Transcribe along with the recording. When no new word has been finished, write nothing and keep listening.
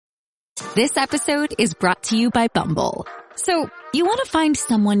This episode is brought to you by Bumble. So, you want to find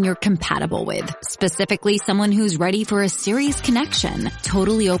someone you're compatible with, specifically someone who's ready for a serious connection,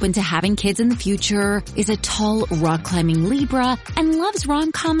 totally open to having kids in the future, is a tall, rock-climbing Libra, and loves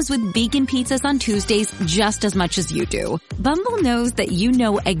rom-coms with vegan pizzas on Tuesdays just as much as you do. Bumble knows that you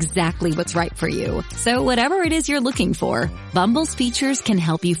know exactly what's right for you. So whatever it is you're looking for, Bumble's features can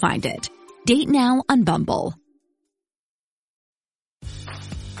help you find it. Date now on Bumble.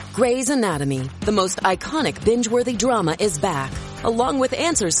 Grey's Anatomy, the most iconic binge-worthy drama, is back, along with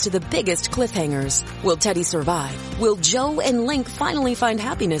answers to the biggest cliffhangers. Will Teddy survive? Will Joe and Link finally find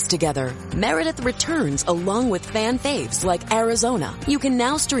happiness together? Meredith returns along with fan faves like Arizona. You can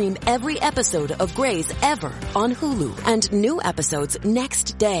now stream every episode of Grey's ever on Hulu, and new episodes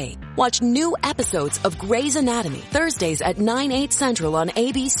next day. Watch new episodes of Grey's Anatomy Thursdays at 9/8 Central on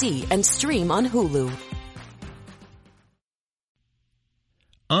ABC and stream on Hulu.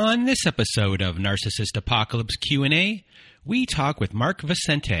 On this episode of Narcissist Apocalypse Q&A, we talk with Mark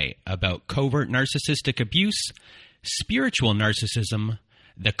Vicente about covert narcissistic abuse, spiritual narcissism,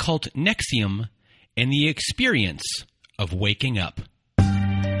 the cult NXIVM, and the experience of waking up.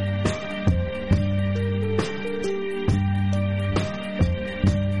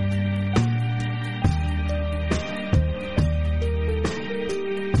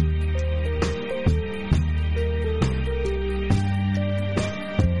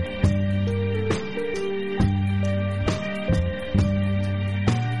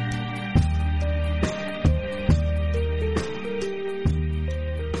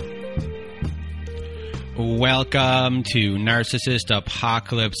 Welcome to Narcissist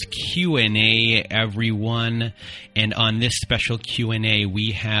Apocalypse Q&A, everyone. And on this special Q&A,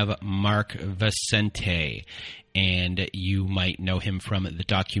 we have Mark Vicente. And you might know him from the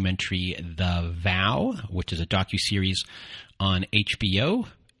documentary The Vow, which is a docuseries on HBO.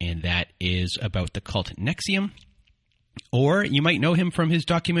 And that is about the cult NXIVM. Or you might know him from his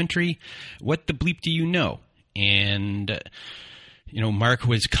documentary, What the Bleep Do You Know? And Mark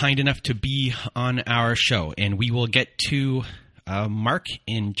was kind enough to be on our show, and we will get to Mark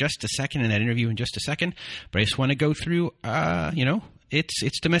in just a second, in that interview in just a second. But I just want to go through,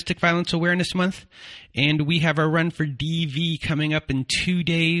 it's Domestic Violence Awareness Month, and we have our run for DV coming up in 2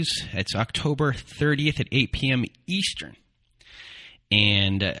 days. It's October 30th at 8 p.m. Eastern.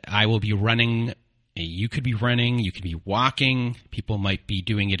 And I will be running. You could be running, you could be walking, people might be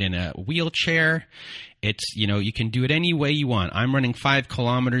doing it in a wheelchair. It's, you can do it any way you want. I'm running 5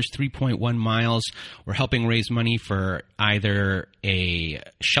 kilometers, 3.1 miles. We're helping raise money for either a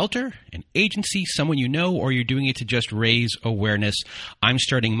shelter, an agency, someone you know, or you're doing it to just raise awareness. I'm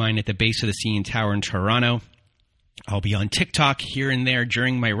starting mine at the base of the CN Tower in Toronto. I'll be on TikTok here and there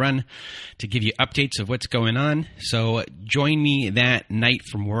during my run to give you updates of what's going on. So join me that night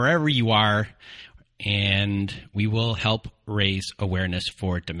from wherever you are, and we will help raise awareness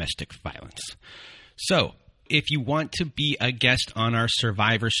for domestic violence. So, if you want to be a guest on our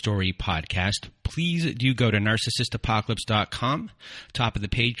Survivor Story podcast, please do go to narcissistapocalypse.com. Top of the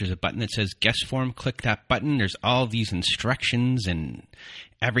page, there's a button that says guest form. Click that button. There's all these instructions and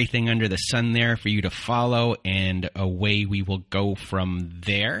everything under the sun there for you to follow, and away we will go from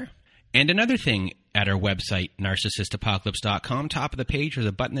there. And another thing at our website, narcissistapocalypse.com, top of the page, there's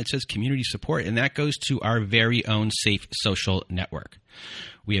a button that says community support, and that goes to our very own safe social network.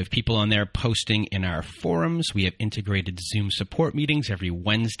 We have people on there posting in our forums. We have integrated Zoom support meetings every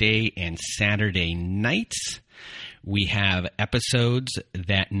Wednesday and Saturday nights. We have episodes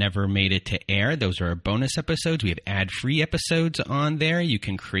that never made it to air. Those are our bonus episodes. We have ad-free episodes on there. You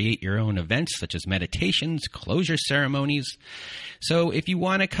can create your own events such as meditations, closure ceremonies. So if you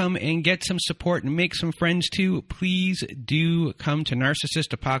want to come and get some support and make some friends too, please do come to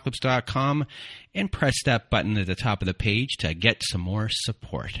narcissistapocalypse.com and press that button at the top of the page to get some more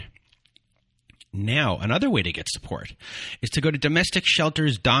support. Now, another way to get support is to go to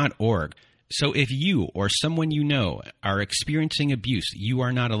domesticshelters.org. So if you or someone you know are experiencing abuse, you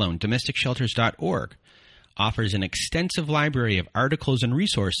are not alone. Domesticshelters.org offers an extensive library of articles and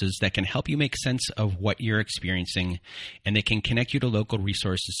resources that can help you make sense of what you're experiencing, and they can connect you to local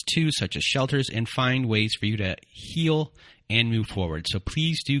resources too, such as shelters, and find ways for you to heal and move forward. So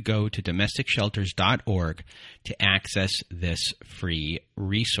please do go to domesticshelters.org to access this free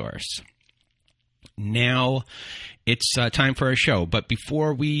resource. Now it's time for our show. But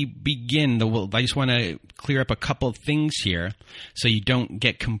before we begin, I just want to clear up a couple of things here so you don't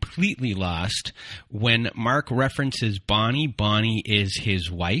get completely lost. When Mark references Bonnie, Bonnie is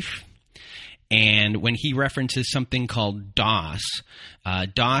his wife. And when he references something called DOS,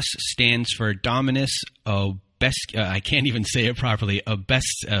 DOS stands for Dominus I can't even say it properly,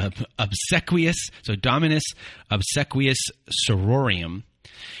 obsequious, so Dominus obsequious sororium.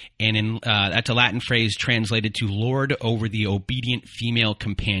 And that's a Latin phrase translated to lord over the obedient female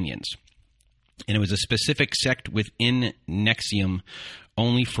companions. And it was a specific sect within NXIVM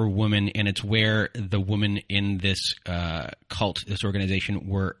only for women, and it's where the women in this cult, this organization,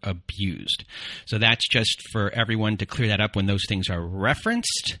 were abused. So that's just for everyone to clear that up when those things are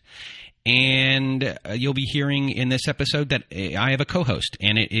referenced. And you'll be hearing in this episode that I have a co-host,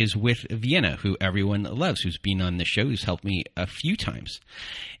 and it is with Vienna, who everyone loves, who's been on the show, who's helped me a few times.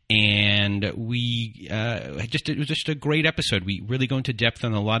 And it was just a great episode. We really go into depth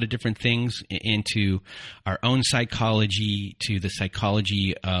on a lot of different things, into our own psychology, to the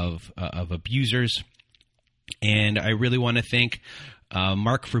psychology of abusers. And I really want to thank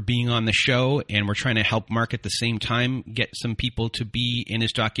Mark for being on the show, and we're trying to help Mark at the same time get some people to be in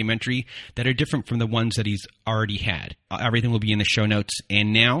his documentary that are different from the ones that he's already had. Everything will be in the show notes.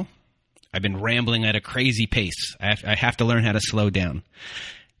 And now, I've been rambling at a crazy pace. I have to learn how to slow down.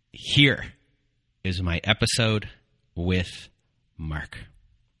 Here is my episode with Mark.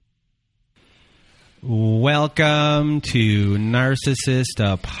 Welcome to Narcissist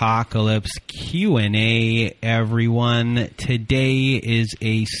Apocalypse Q&A, everyone. Today is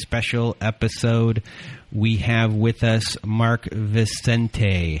a special episode. We have with us Mark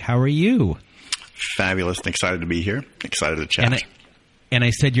Vicente. How are you? Fabulous and excited to be here. Excited to chat. And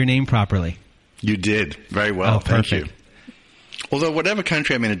I said your name properly. You did. Very well. Oh, thank you. Although whatever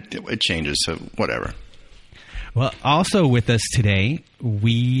country I'm in, it changes, so whatever. Well, also with us today,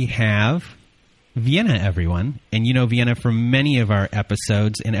 we have Vienna, everyone. And you know Vienna from many of our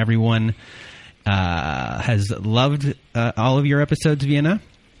episodes, and everyone has loved all of your episodes, Vienna.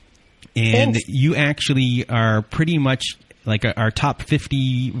 And Thanks. You actually are pretty much like our top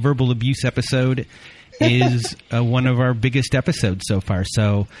 50 verbal abuse episode is one of our biggest episodes so far.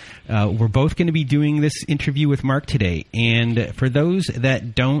 So we're both going to be doing this interview with Mark today. And for those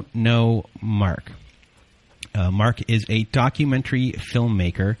that don't know Mark, Mark is a documentary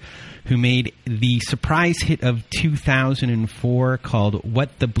filmmaker who made the surprise hit of 2004 called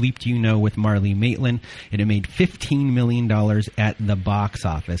What the Bleep Do You Know with Marlee Matlin, and it made $15 million at the box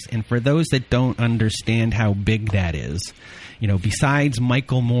office. And for those that don't understand how big that is, you know, besides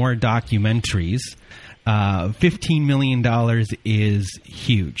Michael Moore documentaries, $15 million is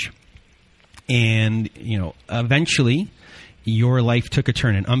huge. And, you know, eventually your life took a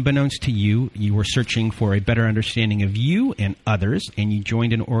turn, and unbeknownst to you, you were searching for a better understanding of you and others, and you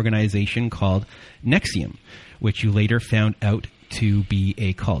joined an organization called NXIVM, which you later found out to be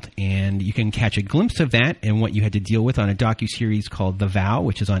a cult. And you can catch a glimpse of that and what you had to deal with on a docuseries called The Vow,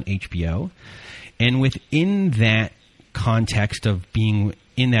 which is on HBO. And within that context of being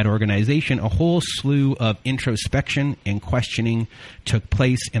in that organization, a whole slew of introspection and questioning took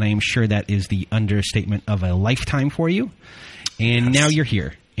place, and I am sure that is the understatement of a lifetime for you. And yes. Now you're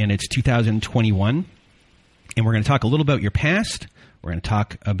here, and it's 2021, and we're going to talk a little about your past. We're going to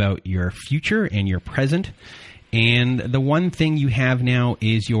talk about your future and your present. And the one thing you have now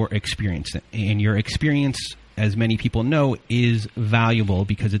is your experience. And your experience, as many people know, is valuable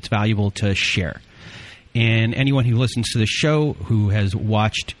because it's valuable to share. And anyone who listens to the show, who has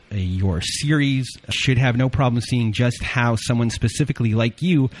watched your series, should have no problem seeing just how someone specifically like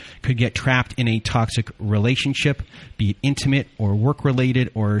you could get trapped in a toxic relationship, be it intimate or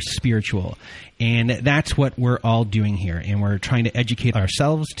work-related or spiritual. And that's what we're all doing here. And we're trying to educate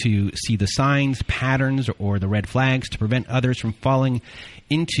ourselves to see the signs, patterns, or the red flags to prevent others from falling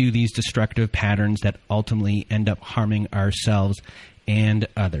into these destructive patterns that ultimately end up harming ourselves and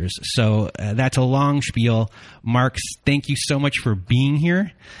others. So that's a long spiel. Mark, thank you so much for being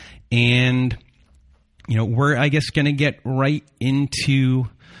here. And, you know, we're, I guess, going to get right into,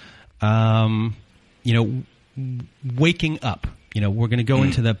 you know, waking up. You know, we're going to go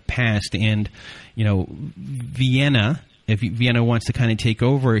into the past. And, you know, Vienna, if Vienna wants to kind of take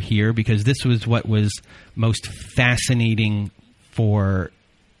over here, because this was what was most fascinating for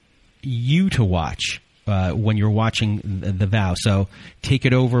you to watch when you're watching the Vow. So take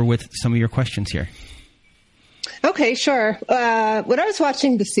it over with some of your questions here. Okay, sure. When I was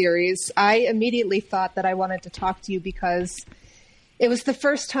watching the series, I immediately thought that I wanted to talk to you because it was the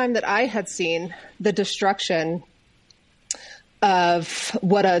first time that I had seen the destruction of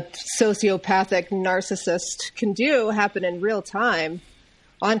what a sociopathic narcissist can do happen in real time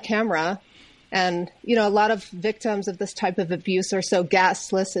on camera. And, you know, a lot of victims of this type of abuse are so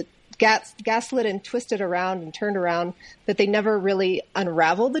gaslit and twisted around and turned around that they never really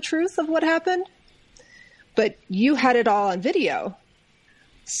unravel the truth of what happened. But you had it all on video.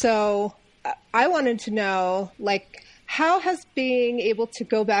 So I wanted to know, like, how has being able to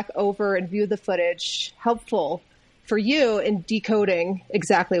go back over and view the footage helpful for you in decoding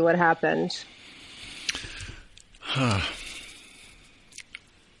exactly what happened?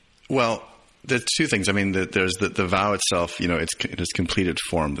 Well, there's two things. I mean, there's the vow itself, in its completed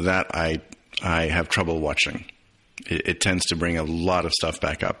form. That I have trouble watching. It tends to bring a lot of stuff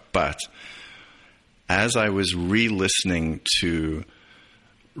back up. But as I was re-listening to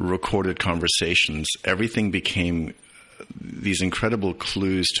recorded conversations, everything became these incredible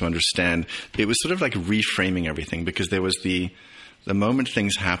clues to understand. It was sort of like reframing everything, because there was the moment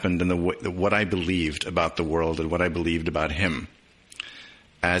things happened and what I believed about the world and what I believed about him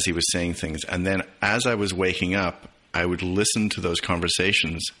as he was saying things. And then as I was waking up, I would listen to those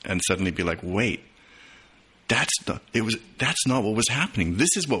conversations and suddenly be like, wait, that's not what was happening.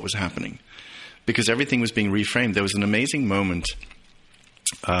 This is what was happening, because everything was being reframed. There was an amazing moment.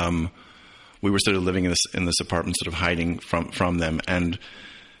 We were sort of living in this apartment, sort of hiding from them, and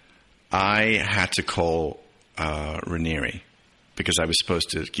I had to call Raniere, because I was supposed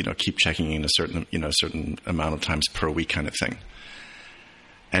to, keep checking in a certain amount of times per week, kind of thing.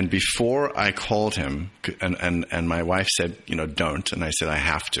 And before I called him, and my wife said, don't, and I said I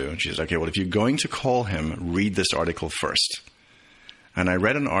have to, and she said, okay, well, if you're going to call him, read this article first. And I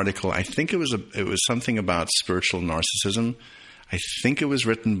read an article. I think it was something about spiritual narcissism. I think it was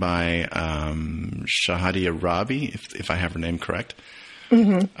written by Shahadia Rabi, if I have her name correct.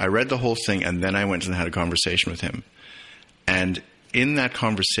 Mm-hmm. I read the whole thing, and then I went and had a conversation with him. And in that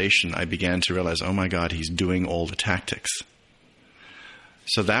conversation, I began to realize, oh my God, he's doing all the tactics.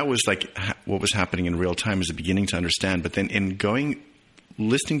 So that was like what was happening in real time, is the beginning to understand. But then in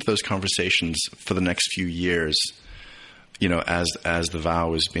listening to those conversations for the next few years, as the vow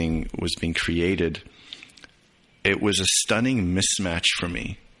was being created, it was a stunning mismatch for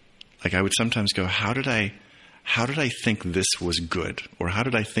me. Like, I would sometimes go, how did I think this was good? Or how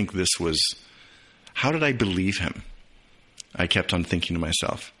did I believe him? I kept on thinking to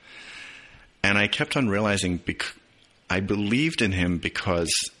myself. And I kept on realizing I believed in him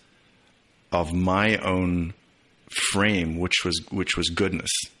because of my own frame, which was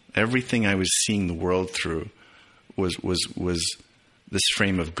goodness. Everything I was seeing the world through was this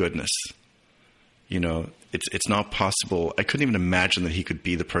frame of goodness. It's not possible. I couldn't even imagine that he could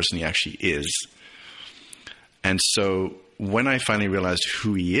be the person he actually is. And so when I finally realized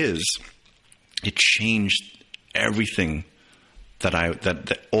who he is, it changed everything.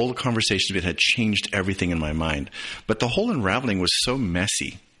 That all the conversations we had changed everything in my mind. But the whole unraveling was so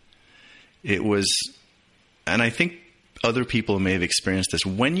messy. It was, and I think other people may have experienced this.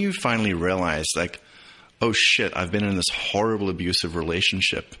 When you finally realize, like, oh shit, I've been in this horrible abusive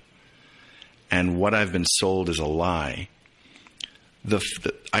relationship, and what I've been sold is a lie.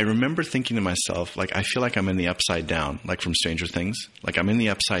 I remember thinking to myself, like, I feel like I'm in the upside down, like from Stranger Things. Like, I'm in the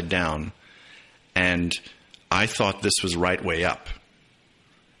upside down, and I thought this was right way up.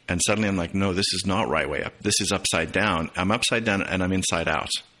 And suddenly I'm like, no, this is not right way up. This is upside down. I'm upside down and I'm inside out.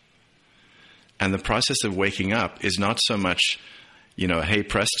 And the process of waking up is not so much, hey,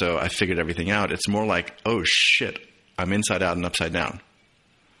 presto, I figured everything out. It's more like, oh shit, I'm inside out and upside down.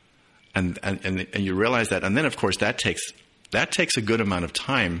 And you realize that. And then, of course, that takes a good amount of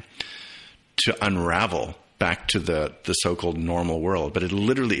time to unravel back to the so-called normal world. But it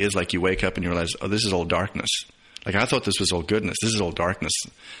literally is like you wake up and you realize, oh, this is all darkness. Like, I thought this was all goodness. This is all darkness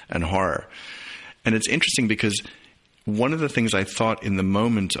and horror. And it's interesting because one of the things I thought in the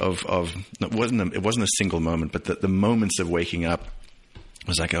moment of it wasn't a single moment, but the moments of waking up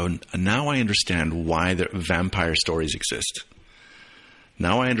was like, oh, now I understand why the vampire stories exist.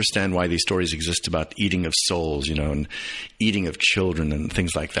 Now I understand why these stories exist about eating of souls, and eating of children and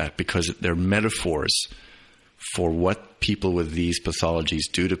things like that, because they're metaphors for what people with these pathologies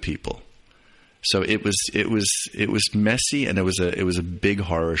do to people. So it was messy, and it was a big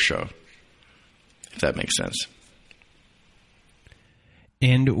horror show, if that makes sense.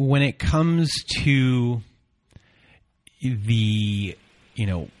 And when it comes to the,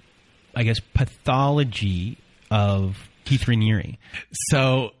 I guess, pathology of Keith Raniere,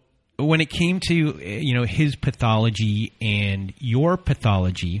 so when it came to, his pathology and your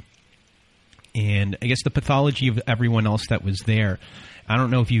pathology, and I guess the pathology of everyone else that was there, I don't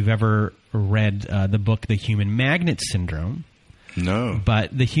know if you've ever read the book, The Human Magnet Syndrome. No.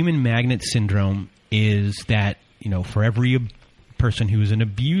 But the Human Magnet Syndrome is that, for every person who is an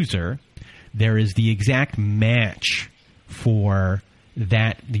abuser, there is the exact match for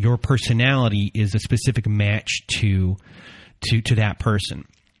that. Your personality is a specific match to that person.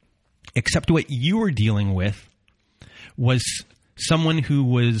 Except what you were dealing with was someone who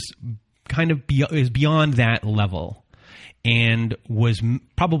was kind of is beyond that level and was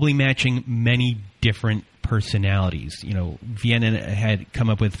probably matching many different personalities. You know, Vienna had come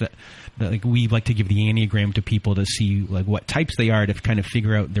up with like we like to give the Enneagram to people to see like what types they are to kind of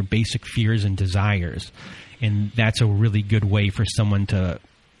figure out their basic fears and desires. And that's a really good way for someone to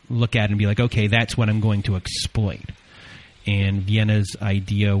look at it and be like, okay, that's what I'm going to exploit. And Vienna's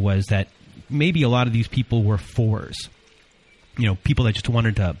idea was that maybe a lot of these people were fours, you know, people that just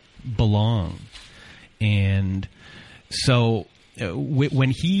wanted to belong. And so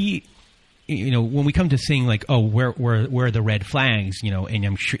when he, you know, when we come to saying like, oh, where are the red flags, you know, and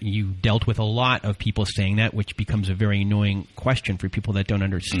I'm sure you dealt with a lot of people saying that, which becomes a very annoying question for people that don't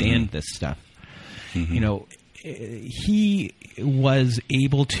understand this stuff. You know, he was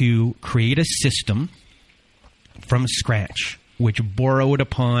able to create a system from scratch, which borrowed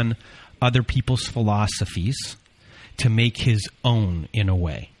upon other people's philosophies to make his own in a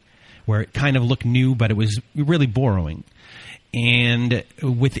way, where it kind of looked new, but it was really borrowing. And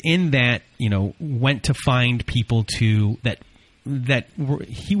within that, you know, went to find people that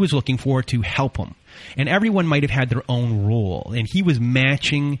he was looking for to help him. And everyone might have had their own role, and he was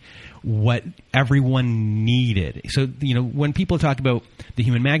matching what everyone needed. So, you know, when people talk about the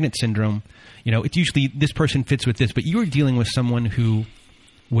human magnet syndrome, you know, it's usually this person fits with this, but you were dealing with someone who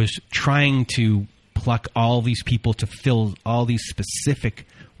was trying to pluck all these people to fill all these specific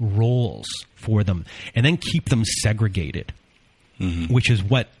roles for them and then keep them segregated, which is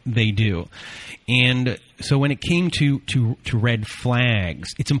what they do. And so when it came to red flags,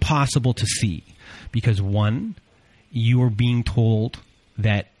 it's impossible to see because, one, you are being told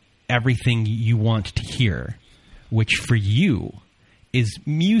that everything you want to hear, which for you is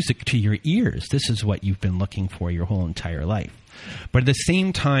music to your ears. This is what you've been looking for your whole entire life. But at the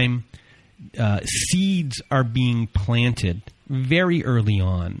same time, seeds are being planted very early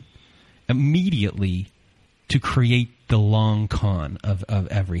on, immediately, to create the long con of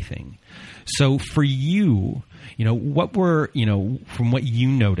everything. So for you, you know, what were, you know, from what you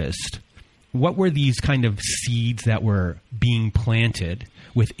noticed, what were these kind of seeds that were being planted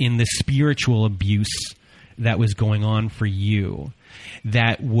within the spiritual abuse that was going on for you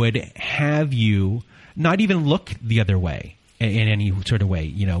that would have you not even look the other way in any sort of way,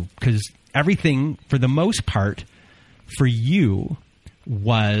 you know, because everything, for the most part, for you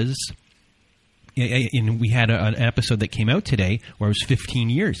was, and we had an episode that came out today where it was 15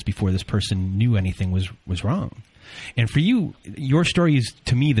 years before this person knew anything was wrong. And for you, your story is,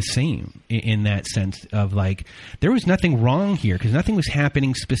 to me, the same in that sense of like, there was nothing wrong here because nothing was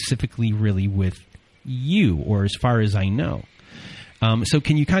happening specifically really with you, or as far as I know. So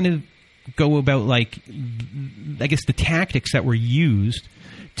can you kind of go about, like, I guess the tactics that were used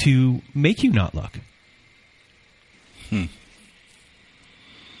to make you not look?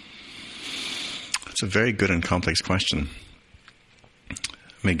 That's a very good and complex question.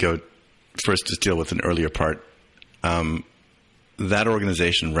 Let me go first to deal with an earlier part. That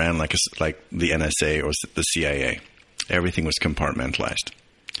organization ran like the NSA or the CIA. Everything was compartmentalized.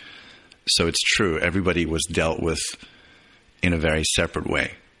 So it's true, everybody was dealt with in a very separate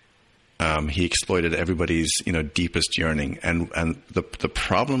way. He exploited everybody's, you know, deepest yearning, and the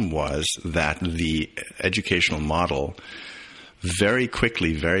problem was that the educational model very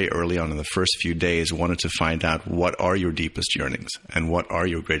quickly, very early on in the first few days, wanted to find out what are your deepest yearnings and what are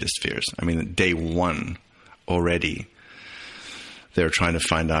your greatest fears. I mean, day one already, they're trying to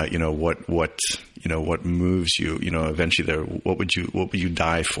find out, you know, what moves you. You know, eventually, what would you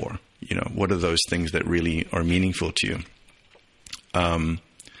die for? You know, what are those things that really are meaningful to you?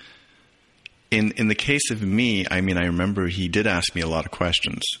 In the case of me, I mean, I remember he did ask me a lot of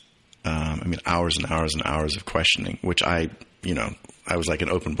questions. I mean, hours and hours and hours of questioning, which I was like an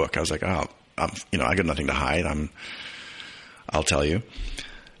open book. I was like, I got nothing to hide. I'll tell you.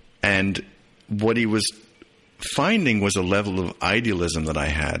 And what he was finding was a level of idealism that I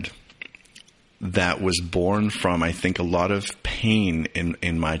had that was born from, I think, a lot of pain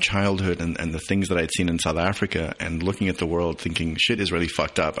in my childhood and the things that I'd seen in South Africa, and looking at the world thinking shit is really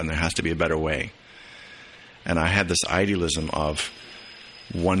fucked up and there has to be a better way. And I had this idealism of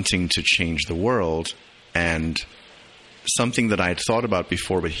wanting to change the world, and something that I had thought about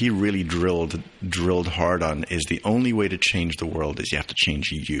before, but he really drilled hard on, is the only way to change the world is you have to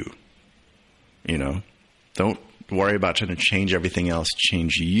change you. You know? Don't worry about trying to change everything else.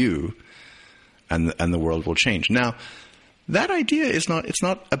 Change you, and the world will change. Now, that idea it's not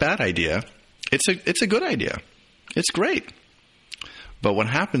a bad idea. It's a good idea. It's great. But what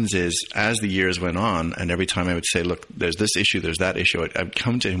happens is, as the years went on, and every time I would say, look, there's this issue, there's that issue, I'd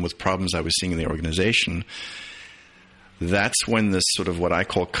come to him with problems I was seeing in the organization. that's when this sort of what I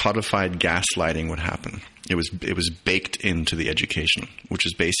call codified gaslighting would happen. It was baked into the education, which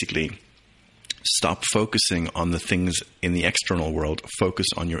is basically stop focusing on the things in the external world, focus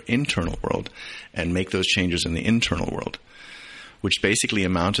on your internal world, and make those changes in the internal world, which basically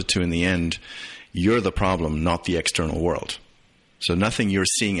amounted to, in the end, you're the problem, not the external world. So nothing you're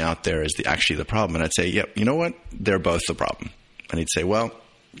seeing out there is actually the problem. And I'd say, yeah, you know what? They're both the problem. And he'd say, well,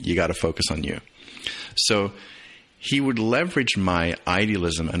 you got to focus on you. So he would leverage my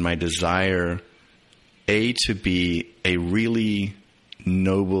idealism and my desire, to be a really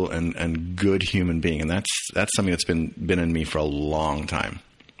noble and good human being. And that's something that's been in me for a long time.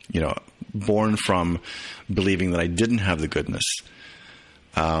 You know, born from believing that I didn't have the goodness,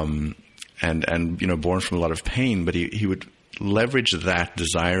 and you know, born from a lot of pain. But he would leverage that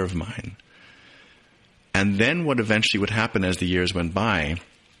desire of mine. And then what eventually would happen as the years went by,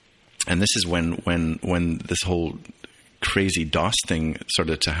 and this is when this whole crazy DOS thing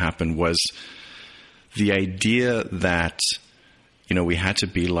started to happen, was the idea that, you know, we had to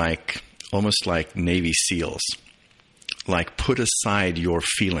be like, almost like Navy SEALs, like put aside your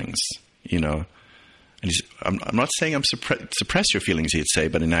feelings, you know. And I'm not saying suppress your feelings, he'd say,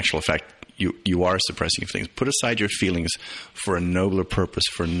 but in actual fact, you are suppressing your feelings. Put aside your feelings for a nobler purpose,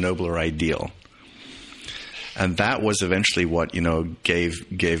 for a nobler ideal. And that was eventually what, you know,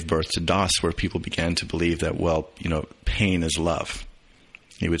 gave birth to DOS, where people began to believe that, well, you know, pain is love.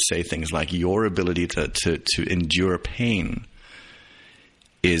 He would say things like, your ability to endure pain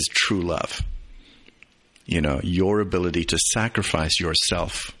is true love. You know, your ability to sacrifice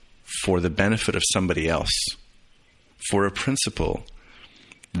yourself for the benefit of somebody else, for a principle,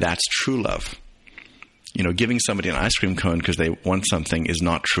 that's true love. You know, giving somebody an ice cream cone because they want something is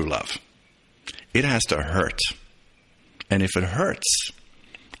not true love. It has to hurt. And if it hurts,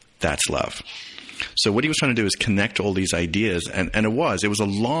 that's love. So what he was trying to do is connect all these ideas, and it was a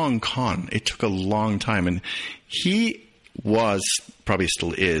long con. It took a long time, and he was, probably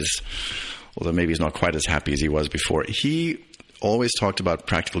still is, although maybe he's not quite as happy as he was before, he always talked about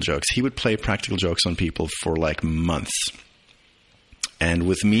practical jokes. He would play practical jokes on people for like months. And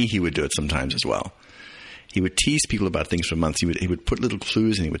with me, he would do it sometimes as well. He would tease people about things for months. He would put little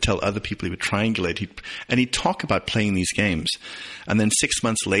clues, and he would tell other people. He would triangulate. And he'd talk about playing these games. And then 6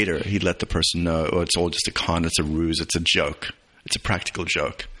 months later, he'd let the person know, oh, it's all just a con, it's a ruse, it's a joke. It's a practical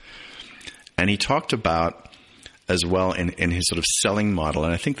joke. And he talked about, as well, in his sort of selling model,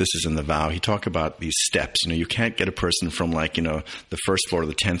 and I think this is in the vow, he talked about these steps. You know, you can't get a person from, like, you know, the first floor to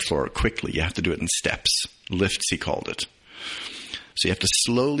the 10th floor quickly. You have to do it in steps. Lifts, he called it. So you have to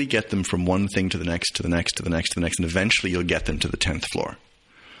slowly get them from one thing to the next, to the next, to the next, to the next, and eventually you'll get them to the 10th floor.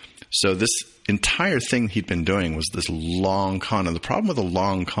 So this entire thing he'd been doing was this long con. And the problem with a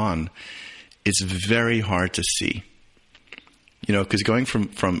long con is very hard to see. You know, because going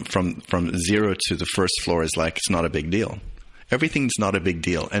from zero to the first floor is like, it's not a big deal. Everything's not a big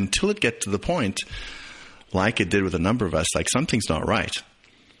deal until it gets to the point, like it did with a number of us, like something's not right.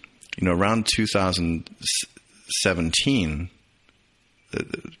 You know, around 2017...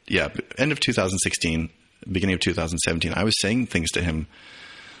 end of 2016, beginning of 2017, I was saying things to him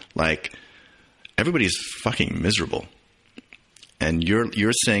like, everybody's fucking miserable. And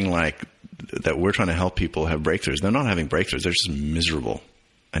you're saying like that we're trying to help people have breakthroughs. They're not having breakthroughs. They're just miserable.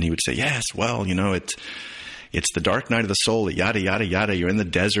 And he would say, yes, well, you know, it's the dark night of the soul, yada, yada, yada. You're in the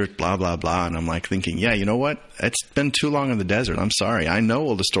desert, blah, blah, blah. And I'm like thinking, yeah, you know what? It's been too long in the desert. I'm sorry. I know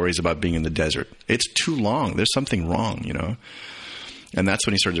all the stories about being in the desert. It's too long. There's something wrong, you know? And that's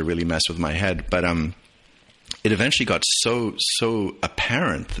when he started to really mess with my head. But it eventually got so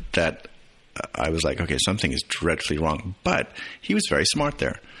apparent that I was like, okay, something is dreadfully wrong. But he was very smart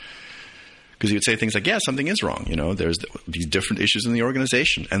there. Because he would say things like, yeah, something is wrong. You know, there's these different issues in the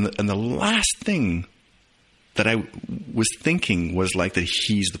organization. And the last thing that I was thinking was like that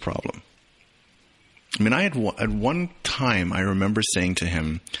he's the problem. I mean, at one time, I remember saying to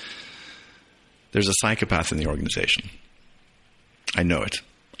him, there's a psychopath in the organization. I know it.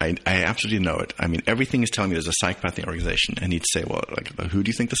 I absolutely know it. I mean, everything is telling me there's a psychopath in the organization. And he'd say, well, like, who do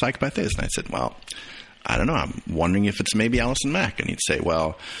you think the psychopath is? And I said, well, I don't know. I'm wondering if it's maybe Alison Mack. And he'd say,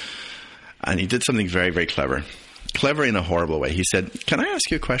 well, and he did something very, very clever. Clever in a horrible way. He said, can I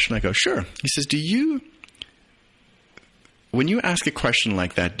ask you a question? I go, sure. He says, when you ask a question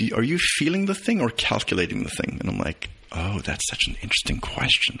like that, are you feeling the thing or calculating the thing? And I'm like, oh, that's such an interesting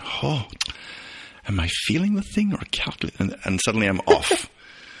question. Oh, am I feeling the thing or calculating? And suddenly I'm off.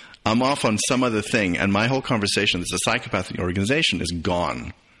 I'm off on some other thing. And my whole conversation, there's a psychopath in the organization, is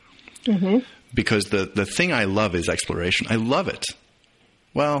gone. Mm-hmm. Because the thing I love is exploration. I love it.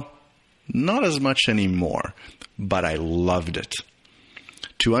 Well, Not as much anymore, but I loved it.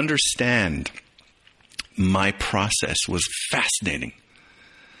 To understand my process was fascinating.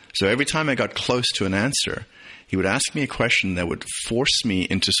 So every time I got close to an answer, he would ask me a question that would force me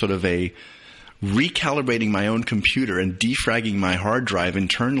into sort of a recalibrating my own computer and defragging my hard drive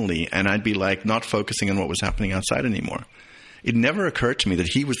internally, and I'd be like not focusing on what was happening outside anymore. It never occurred to me that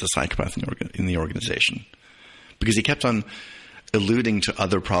he was the psychopath in the organization, because he kept on alluding to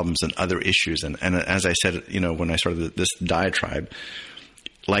other problems and other issues. And as I said, when I started this diatribe,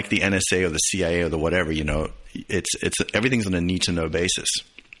 like the NSA or the CIA or the whatever, it's everything's on a need-to-know basis.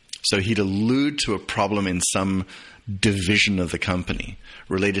 So he'd allude to a problem in some division of the company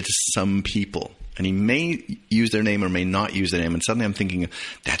related to some people. And he may use their name or may not use their name. And suddenly I'm thinking,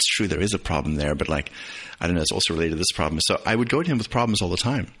 that's true, there is a problem there. But I don't know, it's also related to this problem. So I would go to him with problems all the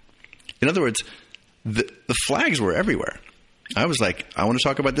time. In other words, the flags were everywhere. I was like, I want to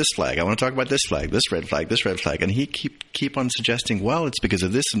talk about this flag. I want to talk about this flag, this red flag, this red flag. And he keep on suggesting, well, it's because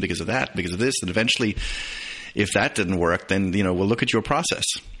of this and because of that, because of this. And eventually, if that didn't work, then, we'll look at your process.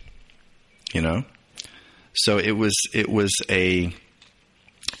 So it was a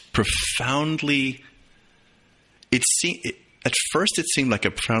profoundly, at first it seemed like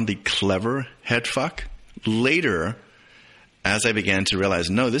a profoundly clever head fuck. Later, as I began to realize,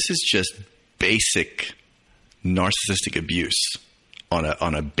 no, this is just basic narcissistic abuse on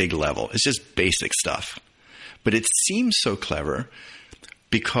a big level. It's just basic stuff. But it seems so clever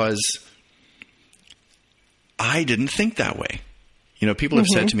because I didn't think that way. People have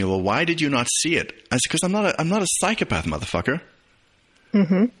said to me, well, why did you not see it? I said, because I'm not a psychopath, motherfucker.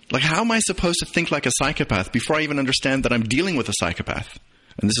 Mm-hmm. Like, how am I supposed to think like a psychopath before I even understand that I'm dealing with a psychopath?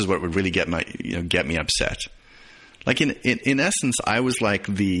 And this is what would really get me upset. Like, in essence, I was like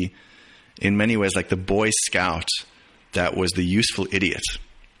in many ways, like the Boy Scout that was the useful idiot.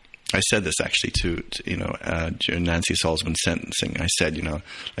 I said this actually to during Nancy Salzman's sentencing. I said,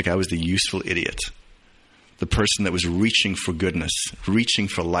 like I was the useful idiot. The person that was reaching for goodness, reaching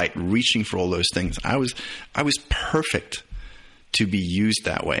for light, reaching for all those things. I was perfect to be used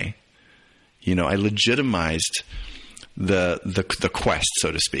that way. I legitimized the quest,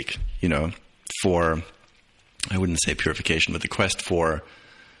 so to speak, for, I wouldn't say purification, but the quest for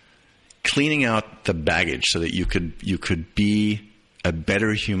cleaning out the baggage so that you could be a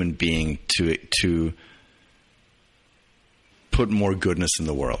better human being to put more goodness in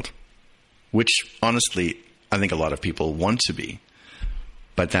the world, which honestly I think a lot of people want to be.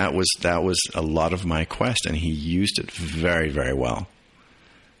 But that was a lot of my quest, and he used it very, very well.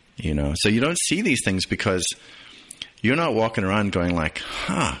 So you don't see these things because you're not walking around going like,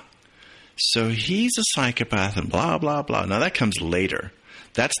 so he's a psychopath and blah, blah, blah. Now that comes later.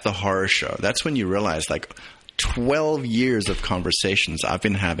 That's the horror show. That's when you realize, like, 12 years of conversations I've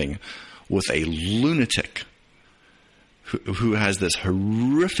been having with a lunatic who has this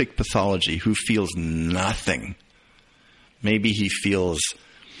horrific pathology, who feels nothing. Maybe he feels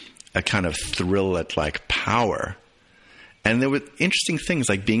a kind of thrill at, like, power. And there were interesting things,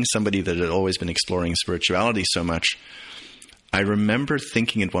 like being somebody that had always been exploring spirituality so much. I remember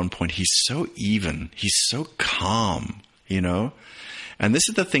thinking at one point, he's so even, he's so calm, And this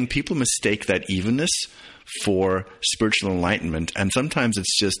is the thing, people mistake that evenness for spiritual enlightenment. And sometimes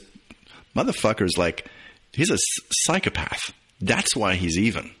it's just, motherfuckers, like, he's a psychopath. That's why he's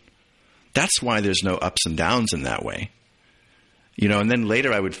even. That's why there's no ups and downs in that way. And then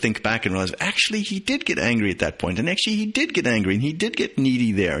later I would think back and realize, actually, he did get angry at that point. And actually, he did get angry and he did get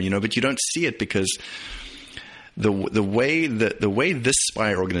needy there, but you don't see it because the way this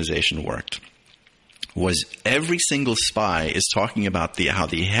spy organization worked was every single spy is talking about how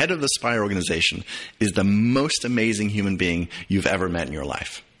the head of the spy organization is the most amazing human being you've ever met in your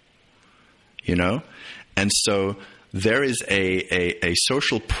life. And so there is a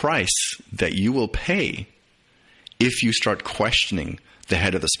social price that you will pay if you start questioning the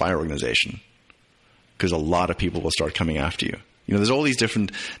head of the spy organization, because a lot of people will start coming after you. There's all these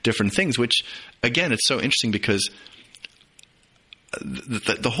different things, which, again, it's so interesting because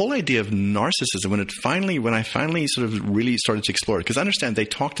the whole idea of narcissism, when I finally sort of really started to explore it, because I understand they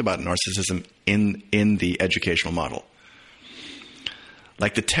talked about narcissism in the educational model.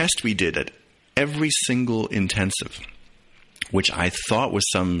 Like the test we did at every single intensive, which I thought was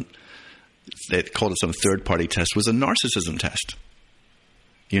they called it some third-party test, was a narcissism test.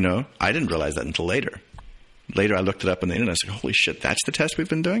 I didn't realize that until later. Later, I looked it up on the internet. I said, holy shit, that's the test we've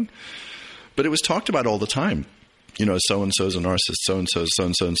been doing? But it was talked about all the time. So-and-so's a narcissist, so-and-so,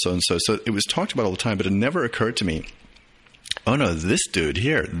 so-and-so, and so-and-so. So it was talked about all the time, but it never occurred to me, oh no, this dude,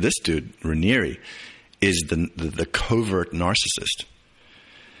 Raniere, is the covert narcissist.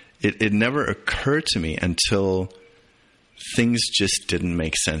 it never occurred to me until things just didn't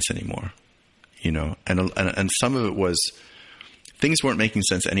make sense anymore, you know. And some of it was things weren't making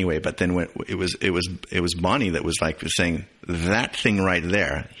sense anyway. But then when it was Bonnie that was like saying, that thing right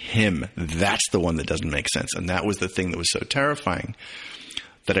there, him, that's the one that doesn't make sense. And that was the thing that was so terrifying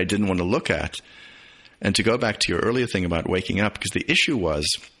that I didn't want to look at. And to go back to your earlier thing about waking up, because the issue was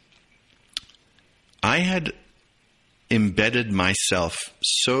I had embedded myself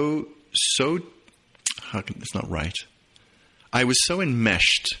so it's not right. I was so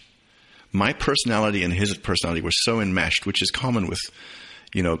enmeshed. My personality and his personality were so enmeshed, which is common with,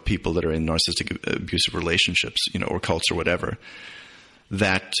 you know, people that are in narcissistic abusive relationships, you know, or cults or whatever,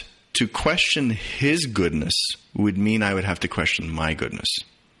 that to question his goodness would mean I would have to question my goodness.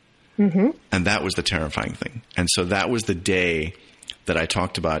 Mm-hmm. And that was the terrifying thing. And so that was the day that I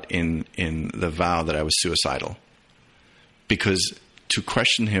talked about in the vow that I was suicidal. Because to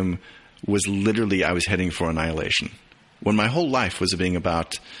question him was literally, I was heading for annihilation. When my whole life was being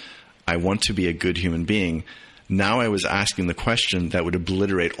about, I want to be a good human being, now I was asking the question that would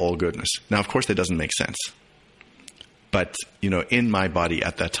obliterate all goodness. Now, of course, that doesn't make sense. But, you know, in my body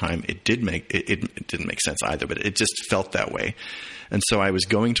at that time, it didn't make sense either, but it just felt that way. And so I was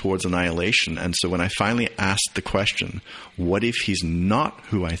going towards annihilation. And so when I finally asked the question, what if he's not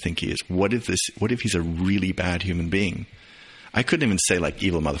who I think he is? What if he's a really bad human being? I couldn't even say like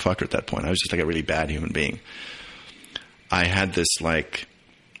evil motherfucker at that point. I was just like a really bad human being. I had this like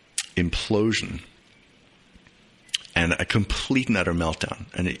implosion and a complete and utter meltdown.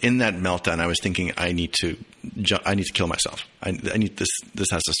 And in that meltdown, I was thinking, I need to kill myself. I need this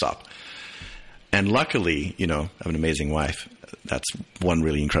has to stop. And luckily, you know, I have an amazing wife. That's one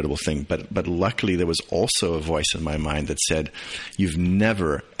really incredible thing. But luckily, there was also a voice in my mind that said, you've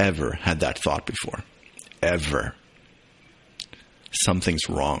never, ever had that thought before. Ever. Something's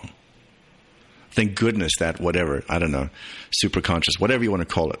wrong. Thank goodness that whatever, I don't know, superconscious, whatever you want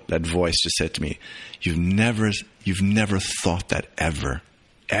to call it, that voice just said to me, you've never thought that ever.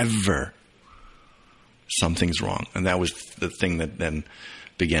 Something's wrong. And that was the thing that then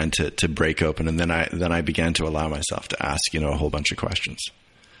began to break open. And then I began to allow myself to ask, you know, a whole bunch of questions.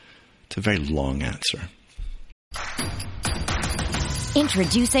 It's a very long answer.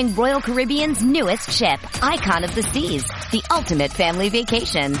 Introducing Royal Caribbean's newest ship, Icon of the Seas, the ultimate family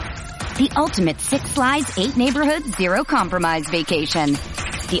vacation. The ultimate 6 slides, 8 neighborhoods, 0 compromise vacation.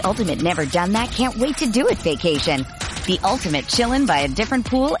 The ultimate never done that, can't wait to do it vacation. The ultimate chillin' by a different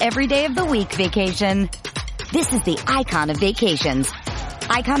pool every day of the week vacation. This is the Icon of Vacations.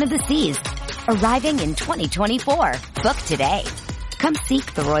 Icon of the Seas. Arriving in 2024. Book today. Come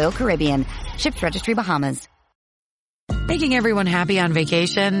seek the Royal Caribbean. Ships Registry Bahamas. Making everyone happy on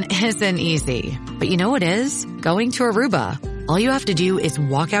vacation isn't easy. But you know what is? Going to Aruba. All you have to do is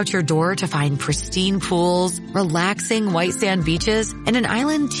walk out your door to find pristine pools, relaxing white sand beaches, and an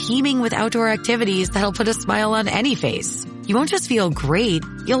island teeming with outdoor activities that'll put a smile on any face. You won't just feel great,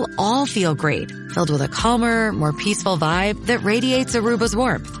 you'll all feel great, filled with a calmer, more peaceful vibe that radiates Aruba's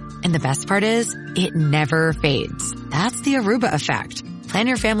warmth. And the best part is, it never fades. That's the Aruba effect. Plan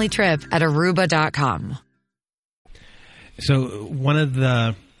your family trip at Aruba.com. So one of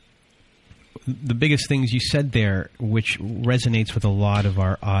the biggest things you said there, which resonates with a lot of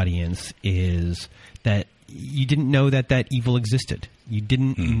our audience, is that you didn't know that evil existed. You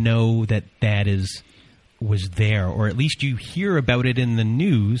didn't know that was there, or at least you hear about it in the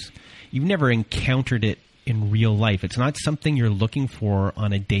news. You've never encountered it in real life. It's not something you're looking for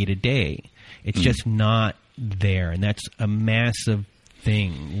on a day-to-day. It's just not there, and that's a massive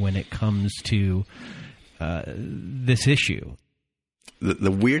thing when it comes to this issue.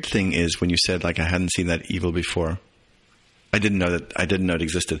 The weird thing is when you said, like, I hadn't seen that evil before, I didn't know it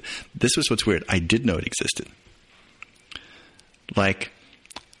existed. This was what's weird. I did know it existed. Like,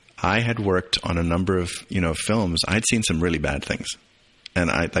 I had worked on a number of, you know, films. I'd seen some really bad things. And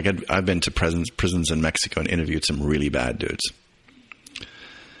I've been to prisons in Mexico and interviewed some really bad dudes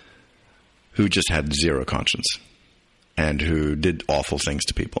who just had zero conscience and who did awful things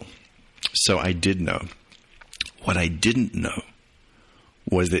to people. So I did know. What I didn't know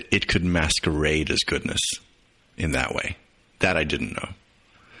was that it could masquerade as goodness in that way. That I didn't know.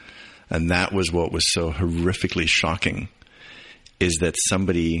 And that was what was so horrifically shocking, is that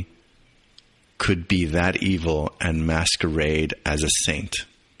somebody could be that evil and masquerade as a saint.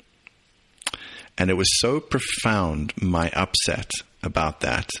 And it was so profound, my upset about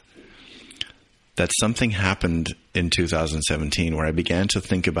that something happened in 2017 where I began to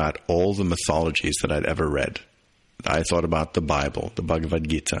think about all the mythologies that I'd ever read. I thought about the Bible, the Bhagavad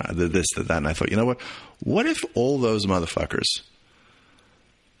Gita, the this, the that, and I thought, you know what? What if all those motherfuckers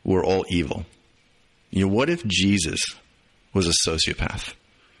were all evil? You know, what if Jesus was a sociopath?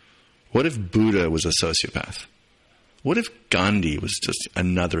 What if Buddha was a sociopath? What if Gandhi was just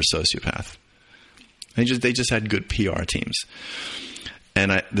another sociopath? They just had good PR teams.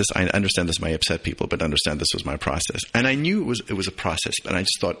 And I understand this might upset people, but understand this was my process. And I knew it was a process, but I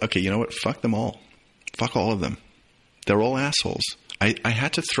just thought, okay, you know what? Fuck them all. Fuck all of them. They're all assholes. I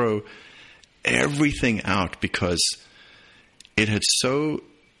had to throw everything out because it had so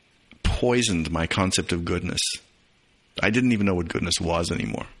poisoned my concept of goodness. I didn't even know what goodness was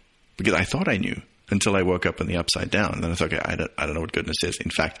anymore because I thought I knew until I woke up in the upside down. And then I thought, okay, I don't know what goodness is.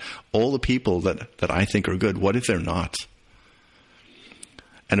 In fact, all the people that I think are good, what if they're not?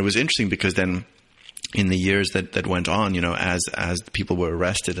 And it was interesting because then in the years that went on, you know, as people were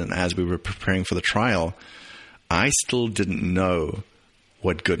arrested and as we were preparing for the trial, I still didn't know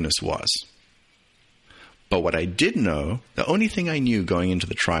what goodness was. But what I did know, the only thing I knew going into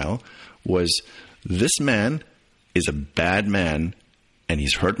the trial was this man is a bad man and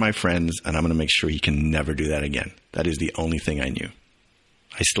he's hurt my friends and I'm going to make sure he can never do that again. That is the only thing I knew.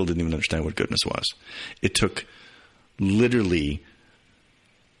 I still didn't even understand what goodness was. It took literally,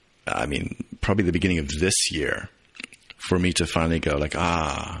 probably the beginning of this year for me to finally go like,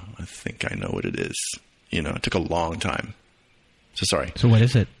 I think I know what it is. You know, it took a long time. So sorry. So what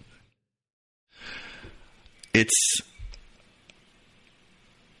is it? It's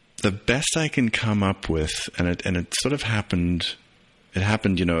the best I can come up with, and it sort of happened. It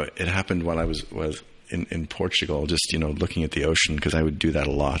happened while I was in Portugal, just, you know, looking at the ocean, because I would do that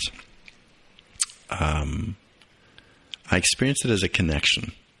a lot. I experienced it as a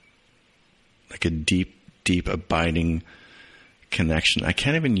connection, like a deep, deep, abiding connection. I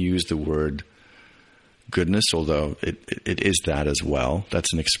can't even use the word goodness, although it is that as well.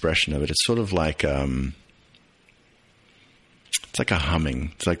 That's an expression of it. It's sort of like it's like a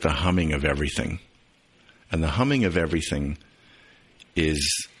humming. It's like the humming of everything, and the humming of everything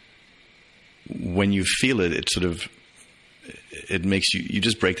is when you feel it. It sort of it makes you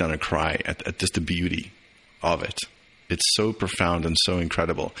just break down and cry at just the beauty of it. It's so profound and so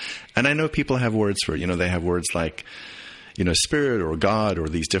incredible. And I know people have words for it. You know, they have words like, you know, spirit or God or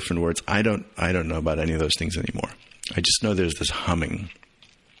these different words. I don't know about any of those things anymore. I just know there's this humming.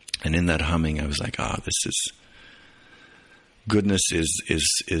 And in that humming, I was like, goodness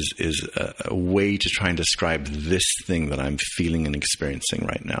is a way to try and describe this thing that I'm feeling and experiencing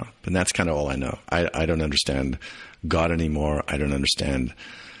right now. And that's kind of all I know. I don't understand God anymore. I don't understand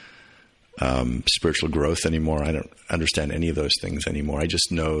spiritual growth anymore. I don't understand any of those things anymore. I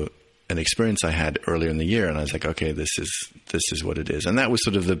just know an experience I had earlier in the year, and I was like, okay, this is what it is. And that was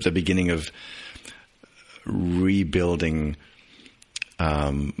sort of the beginning of rebuilding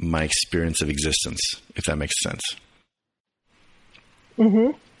my experience of existence, if that makes sense.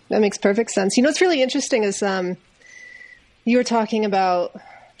 Mm-hmm. That makes perfect sense. You know, what's really interesting is you were talking about,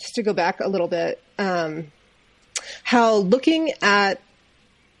 just to go back a little bit, how looking at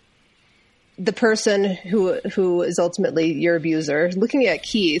the person who is ultimately your abuser, looking at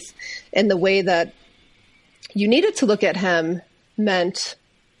Keith and the way that you needed to look at him meant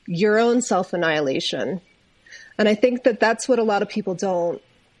your own self-annihilation. And I think that that's what a lot of people don't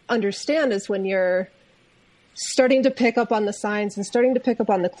understand, is when you're starting to pick up on the signs and starting to pick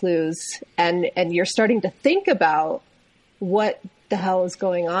up on the clues, and you're starting to think about what the hell is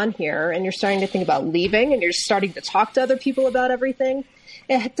going on here, and you're starting to think about leaving, and you're starting to talk to other people about everything.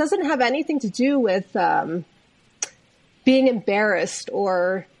 It doesn't have anything to do with being embarrassed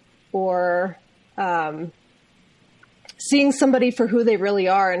or seeing somebody for who they really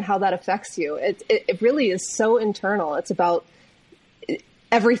are and how that affects you. It really is so internal. It's about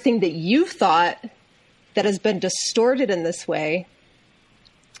everything that you've thought that has been distorted in this way.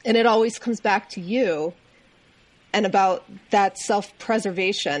 And it always comes back to you, and about that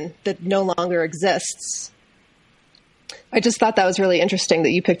self-preservation that no longer exists. I just thought that was really interesting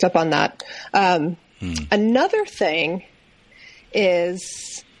that you picked up on that. Another thing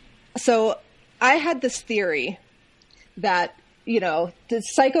is, so I had this theory that, you know, the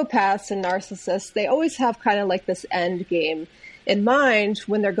psychopaths and narcissists, they always have kind of like this end game in mind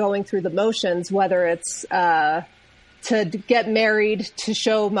when they're going through the motions, whether it's to get married, to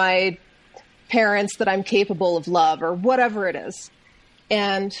show my parents that I'm capable of love, or whatever it is.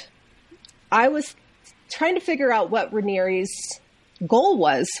 And I was trying to figure out what Ranieri's goal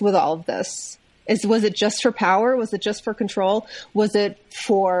was with all of this. Was it just for power? Was it just for control? Was it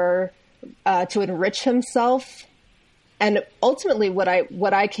for to enrich himself? And ultimately, what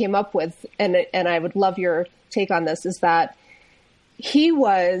I came up with, and I would love your take on this, is that he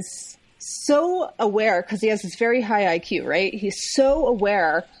was so aware, because he has this very high IQ, right? He's so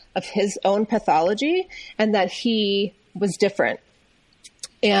aware of his own pathology and that he was different.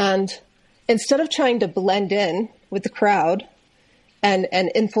 And instead of trying to blend in with the crowd and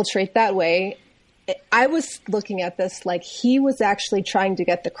infiltrate that way, I was looking at this like he was actually trying to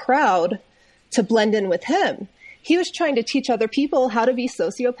get the crowd to blend in with him. He was trying to teach other people how to be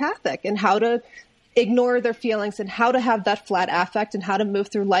sociopathic and how to ignore their feelings and how to have that flat affect and how to move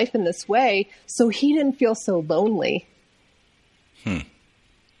through life in this way so he didn't feel so lonely.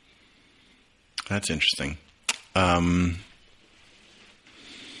 That's interesting. There's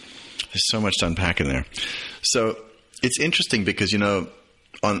so much to unpack in there. So it's interesting because,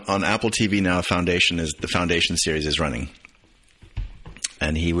 on Apple TV now, the Foundation series is running.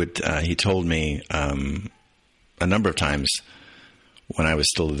 And he told me a number of times when I was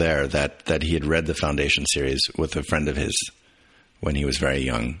still there that he had read the Foundation series with a friend of his when he was very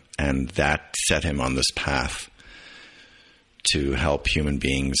young. And that set him on this path to help human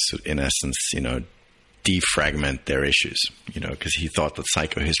beings, in essence, defragment their issues, because he thought that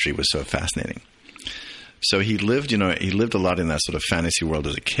psychohistory was so fascinating. So he lived a lot in that sort of fantasy world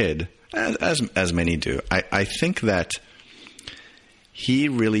as a kid, as many do. I think that he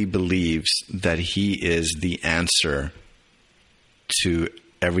really believes that he is the answer to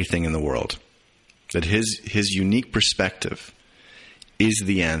everything in the world, that his unique perspective is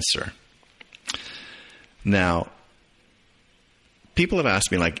the answer. Now, people have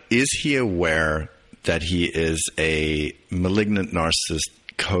asked me, is he aware that he is a malignant narcissist,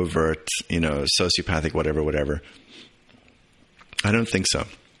 covert, sociopathic, whatever? I don't think so.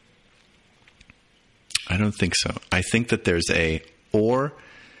 I think that or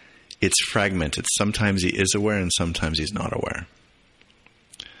it's fragmented. Sometimes he is aware and sometimes he's not aware.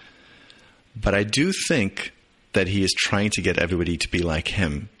 But I do think that he is trying to get everybody to be like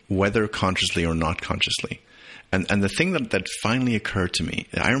him, whether consciously or not consciously. And the thing that finally occurred to me,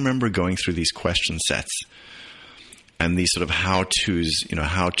 I remember going through these question sets and these sort of how-tos,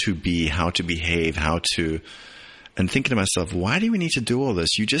 how to be, how to behave, and thinking to myself, why do we need to do all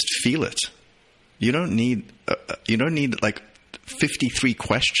this? You just feel it. You don't need 53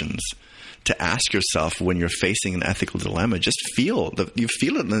 questions to ask yourself when you're facing an ethical dilemma. Just you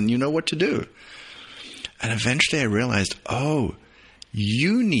feel it and you know what to do. And eventually I realized,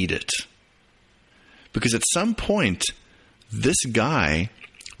 you need it. Because at some point, this guy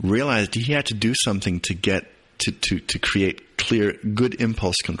realized he had to do something to get to create clear, good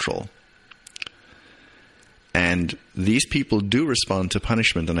impulse control. And these people do respond to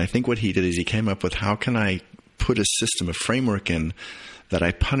punishment. And I think what he did is he came up with, how can I put a system, a framework in that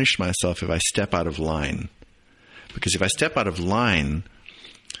I punish myself if I step out of line? Because if I step out of line,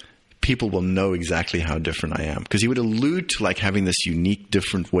 people will know exactly how different I am. Because he would allude to having this unique,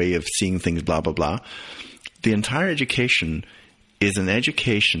 different way of seeing things, blah, blah, blah. The entire education is an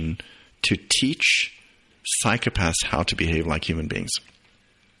education to teach psychopaths how to behave like human beings.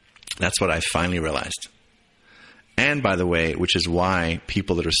 That's what I finally realized. And by the way, which is why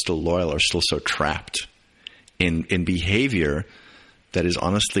people that are still loyal are still so trapped in behavior that is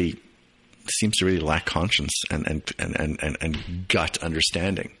honestly seems to really lack conscience and gut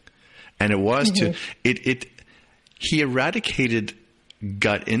understanding. And it was he eradicated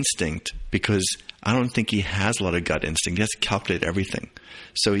gut instinct because I don't think he has a lot of gut instinct. He has to calculate everything.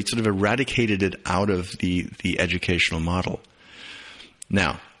 So he sort of eradicated it out of the educational model.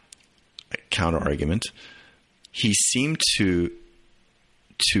 Now, counter argument, he seemed to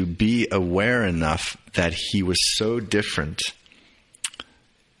be aware enough that he was so different.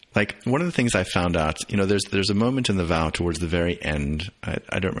 One of the things I found out, there's a moment in the vow towards the very end.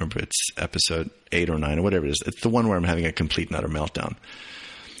 I don't remember, it's episode 8 or 9 or whatever it is. It's the one where I'm having a complete and utter meltdown.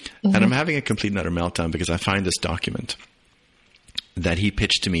 Mm-hmm. And I'm having a complete and utter meltdown because I find this document that he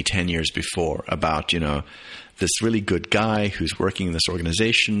pitched to me 10 years before about, this really good guy who's working in this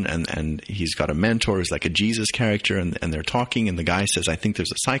organization and he's got a mentor who's like a Jesus character and they're talking and the guy says, I think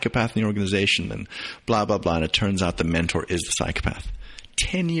there's a psychopath in the organization and blah, blah, blah. And it turns out the mentor is the psychopath.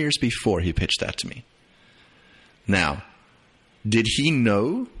 10 years before he pitched that to me. Now, did he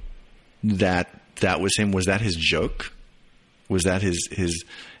know that was him? Was that his joke? Was that his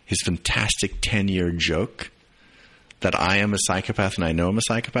fantastic 10-year joke? That I am a psychopath and I know I'm a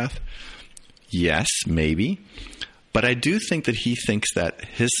psychopath? Yes, maybe. But I do think that he thinks that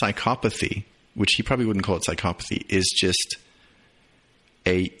his psychopathy, which he probably wouldn't call it psychopathy, is just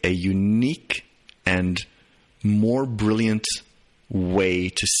a unique and more brilliant way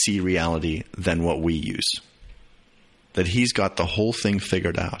to see reality than what we use. That he's got the whole thing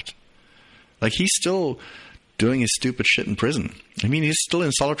figured out. He still doing his stupid shit in prison. I mean, he's still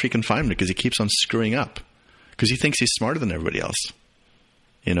in solitary confinement because he keeps on screwing up because he thinks he's smarter than everybody else,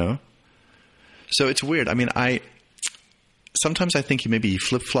 you know? So it's weird. I mean, sometimes I think maybe he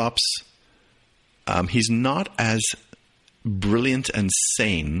flip-flops. He's not as brilliant and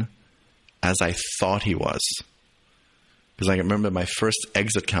sane as I thought he was. Because I remember my first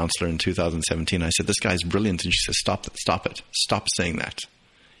exit counselor in 2017, I said, this guy's brilliant. And she said, stop it. Stop saying that.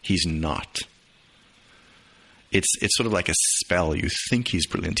 He's not. It's sort of like a spell. You think he's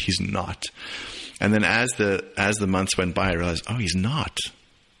brilliant. He's not. And then as the months went by, I realized, oh, he's not.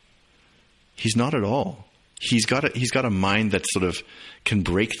 He's not at all. He's got a mind that sort of can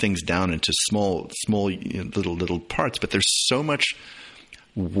break things down into small little parts. But there's so much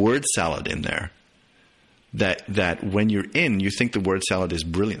word salad in there that when you're in, you think the word salad is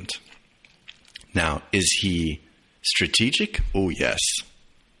brilliant. Now, is he strategic? Oh, yes.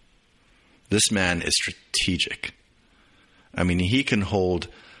 This man is strategic. I mean, he can hold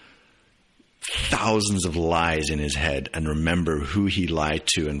thousands of lies in his head and remember who he lied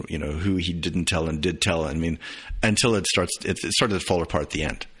to and, you know, who he didn't tell and did tell. I mean, until it started to fall apart at the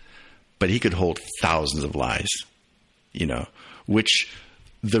end. But he could hold thousands of lies, you know, which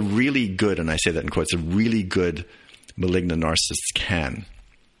the really good, and I say that in quotes, the really good malignant narcissists can.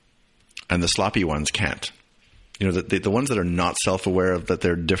 And the sloppy ones can't. You know, the ones that are not self-aware of that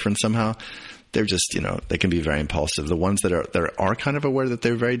they're different somehow, they're just, you know, they can be very impulsive. The ones that are kind of aware that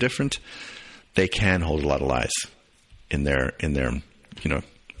they're very different, they can hold a lot of lies in their you know,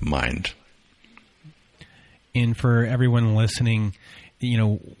 mind. And for everyone listening, you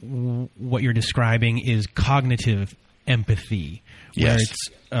know, what you're describing is cognitive empathy, where yes. it's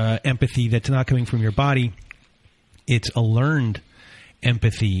empathy that's not coming from your body. It's a learned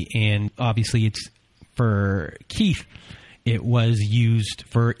empathy, and obviously it's for Keith. It was used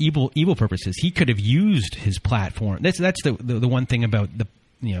for evil purposes. He could have used his platform. That's the one thing about the,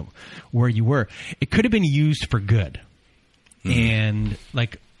 you know, where you were. It could have been used for good, and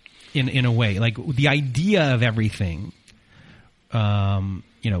like in a way, like the idea of everything.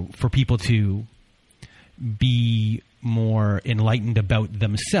 You know, for people to be more enlightened about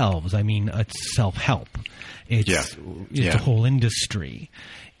themselves. I mean, it's self-help. It's a whole industry,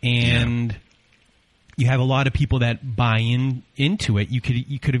 and you have a lot of people that buy into it. You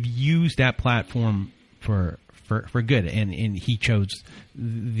could have used that platform for good, and he chose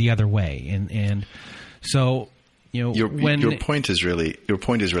the other way, and so, you know, your point is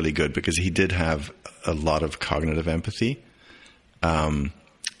really good, because he did have a lot of cognitive empathy, and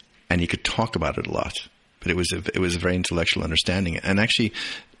he could talk about it a lot. But it was a very intellectual understanding. And actually,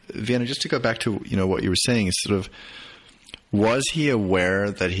 Vienna, just to go back to, you know, what you were saying, is sort of, was he aware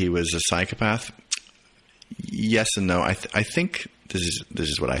that he was a psychopath? Yes and no. I think this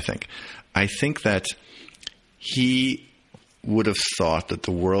is what I think. I think that he would have thought that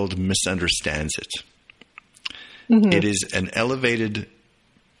the world misunderstands it. Mm-hmm. It is an elevated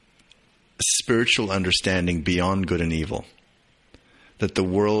spiritual understanding beyond good and evil that the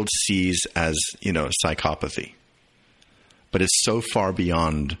world sees as, you know, psychopathy. But it's so far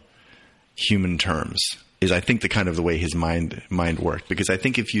beyond human terms, is I think the kind of the way his mind worked. Because I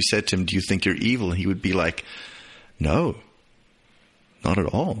think if you said to him, do you think you're evil? He would be like, no, not at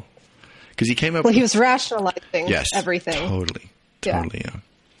all. Because he came up he was rationalizing everything. Totally,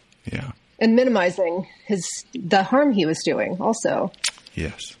 yeah. And minimizing the harm he was doing also.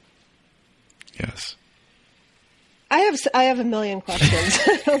 Yes. I have a million questions.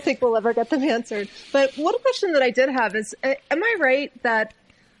 I don't think we'll ever get them answered. But one question that I did have is, am I right that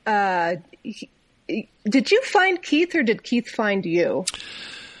did you find Keith, or did Keith find you?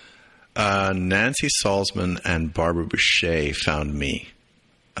 Nancy Salzman and Barbara Boucher found me.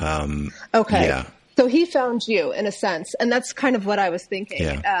 Okay. Yeah. So he found you in a sense, and that's kind of what I was thinking.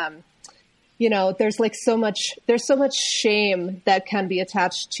 Yeah. You know, there's so much shame that can be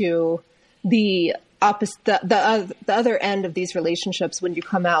attached to the opposite, the other end of these relationships. When you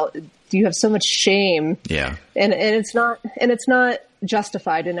come out, you have so much shame. Yeah. And it's not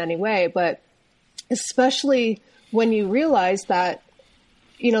justified in any way, but especially when you realize that,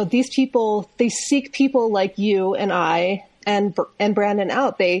 you know, these people, they seek people like you and I and Brandon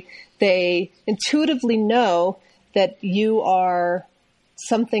out. They intuitively know that you are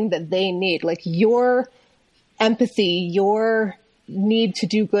something that they need. Like, your empathy, your need to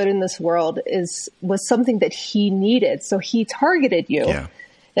do good in this world was something that he needed. So he targeted you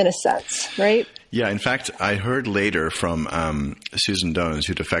in a sense, right? Yeah. In fact, I heard later from Susan Dones,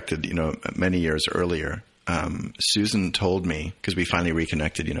 who defected, you know, many years earlier. Susan told me, because we finally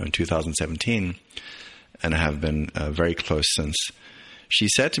reconnected, you know, in 2017, and I have been very close since. she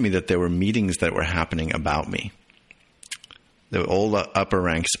said to me that there were meetings that were happening about me. All the upper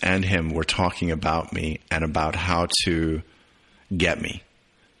ranks and him were talking about me and about how to get me.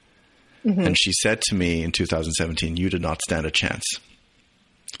 Mm-hmm. And she said to me in 2017, you did not stand a chance.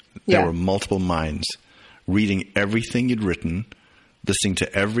 There were multiple minds reading everything you'd written, listening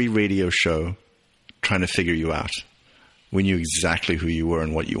to every radio show, trying to figure you out. We knew exactly who you were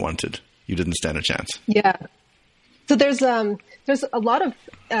and what you wanted. You didn't stand a chance. Yeah. So there's a lot of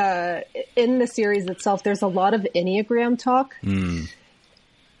in the series itself. There's a lot of Enneagram talk.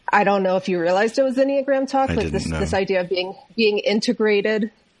 I don't know if you realized it was Enneagram talk, but this idea of being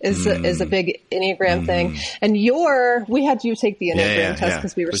integrated is a big Enneagram thing. And we had you take the Enneagram test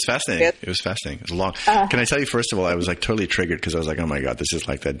because we were. It was fascinating. It was fascinating. It was long. Can I tell you, first of all, I was like totally triggered because I was like, oh my God, this is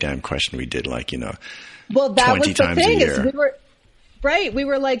like that damn question we did, like, well, that 20 was the times thing a year. Is we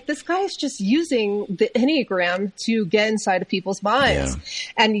were like, this guy's just using the Enneagram to get inside of people's minds. Yeah.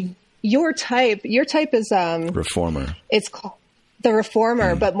 And your type is reformer. It's called the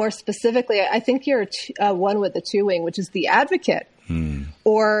reformer, but more specifically, I think you're one with the 2-wing, which is the advocate.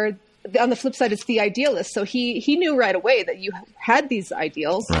 Or on the flip side, it's the idealist. So he knew right away that you had these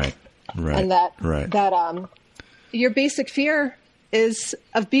ideals, right, and that your basic fear is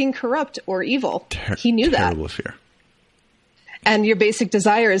of being corrupt or evil. He knew that. Terrible fear. And your basic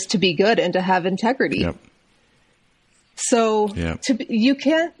desire is to be good and to have integrity. Yep. So it's the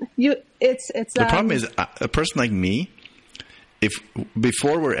problem is a person like me, if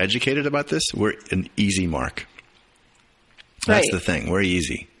before we're educated about this, we're an easy mark. That's the thing. We're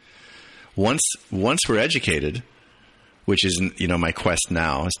easy. Once we're educated, which is my quest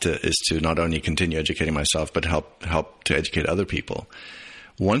now is to not only continue educating myself but help to educate other people.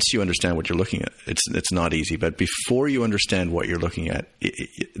 Once you understand what you're looking at, it's not easy. But before you understand what you're looking at,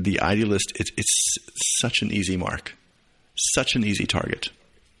 the idealist, it's such an easy mark, such an easy target.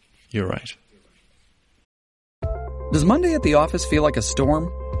 You're right. Does Monday at the office feel like a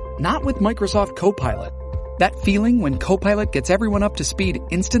storm? Not with Microsoft Copilot. That feeling when Copilot gets everyone up to speed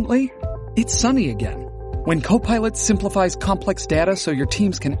instantly? It's sunny again. When Copilot simplifies complex data so your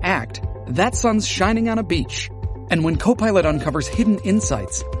teams can act, that sun's shining on a beach. And when Copilot uncovers hidden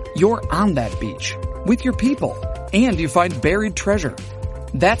insights, you're on that beach with your people, and you find buried treasure.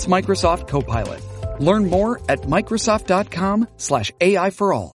 That's Microsoft Copilot. Learn more at Microsoft.com/AI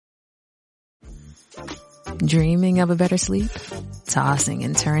for all. Dreaming of a better sleep? Tossing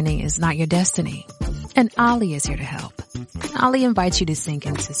and turning is not your destiny. And Ollie is here to help. Ollie invites you to sink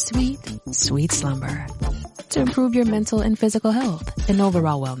into sweet, sweet slumber to improve your mental and physical health and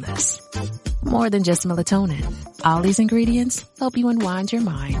overall wellness. More than just melatonin, Ollie's ingredients help you unwind your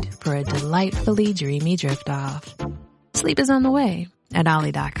mind for a delightfully dreamy drift off. Sleep is on the way at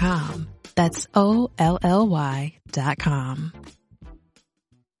Ollie.com. That's OLLY.com.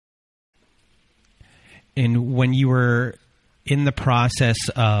 And when you were in the process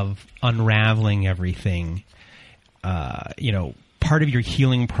of unraveling everything, part of your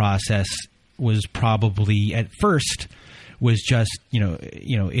healing process was probably at first was just,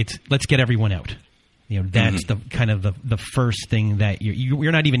 it's let's get everyone out. That's the kind of the first thing that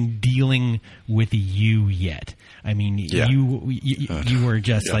you're not even dealing with you yet. I mean, you were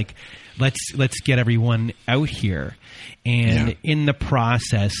just like, let's get everyone out here. And in the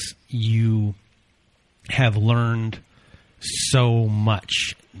process, you have learned so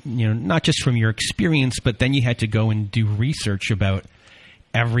much, not just from your experience, but then you had to go and do research about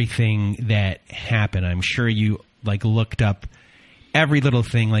everything that happened. I'm sure you looked up every little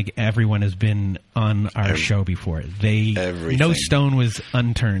thing, like everyone has been on our show before. No stone was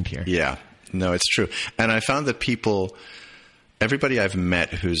unturned here. Yeah, no, it's true. And I found that everybody I've met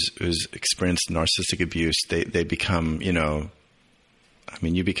who's experienced narcissistic abuse, they become, you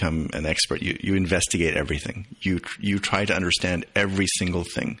become an expert. You investigate everything. You try to understand every single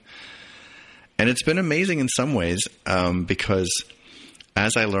thing. And it's been amazing in some ways because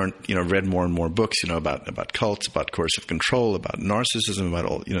as I learned, read more and more books, about cults, about coercive control, about narcissism, about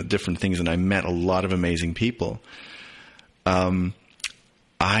all, different things, and I met a lot of amazing people. I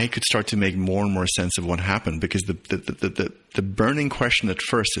could start to make more and more sense of what happened because the burning question at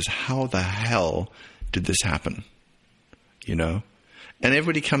first is how the hell did this happen? And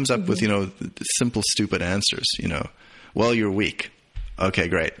everybody comes up with, simple, stupid answers, Well, you're weak. Okay,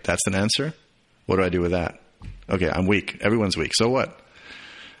 great. That's an answer? What do I do with that? Okay, I'm weak. Everyone's weak. So what?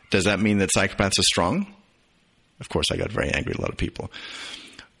 Does that mean that psychopaths are strong? Of course, I got very angry at a lot of people.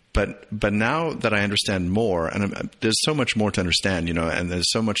 But now that I understand more, and there's so much more to understand, and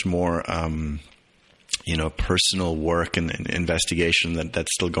there's so much more, personal work and investigation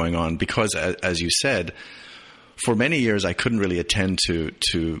that's still going on because, as you said, for many years, I couldn't really attend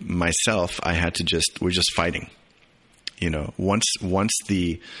to myself. I had to we're just fighting. Once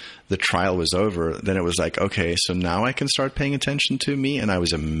the trial was over, then it was like, okay, so now I can start paying attention to me. And I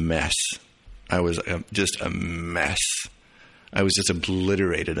was a mess. I was just a mess. I was just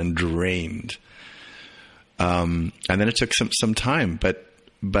obliterated and drained. And then it took some time, but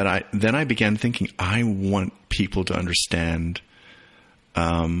I began thinking, I want people to understand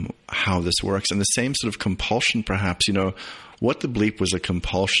how this works. And the same sort of compulsion, perhaps, what the bleep was a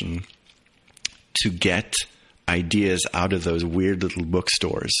compulsion to get ideas out of those weird little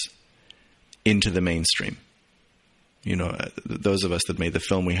bookstores into the mainstream. Those of us that made the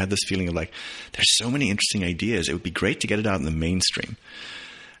film, we had this feeling of like, there's so many interesting ideas. It would be great to get it out in the mainstream.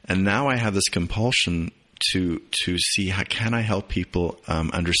 And now I have this compulsion to see how can I help people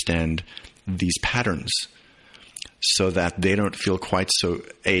understand these patterns so that they don't feel quite so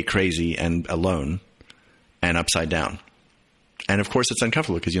crazy and alone and upside down. And of course, it's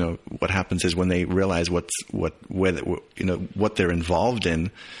uncomfortable because what happens is when they realize what they're involved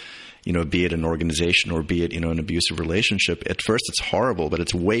in, be it an organization or be it an abusive relationship. At first, it's horrible, but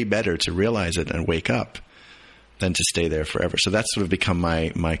it's way better to realize it and wake up than to stay there forever. So that's sort of become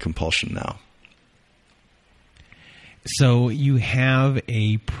my compulsion now. So you have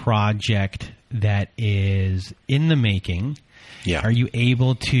a project that is in the making. Yeah. Are you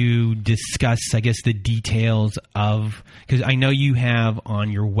able to discuss, I guess, the details of, because I know you have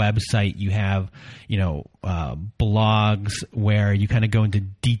on your website, you have, blogs where you kind of go into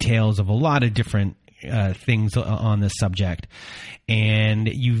details of a lot of different things on this subject. And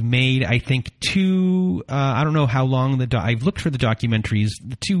you've made, I think, two, I don't know how long I've looked for the documentaries,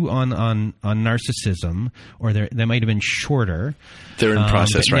 the two on Narcissism, or they might have been shorter. They're in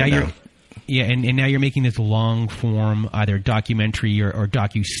process right now. Yeah, and now you're making this long-form either documentary or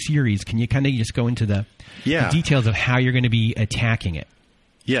docu-series. Can you kind of just go into the details of how you're going to be attacking it?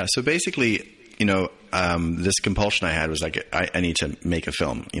 Yeah, so basically, this compulsion I had was like, I need to make a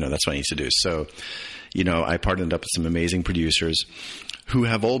film. That's what I need to do. So, I partnered up with some amazing producers who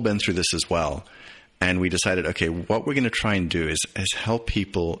have all been through this as well. And we decided, okay, what we're going to try and do is help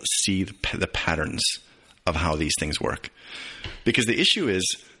people see the patterns of how these things work. Because the issue is,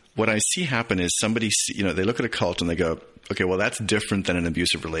 what I see happen is somebody, they look at a cult and they go, okay, well, that's different than an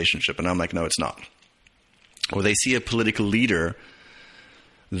abusive relationship. And I'm like, no, it's not. Or they see a political leader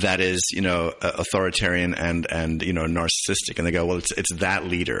that is, authoritarian and narcissistic. And they go, well, it's that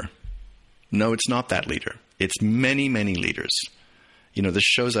leader. No, it's not that leader. It's many, many leaders. This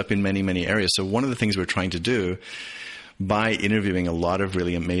shows up in many, many areas. So one of the things we're trying to do by interviewing a lot of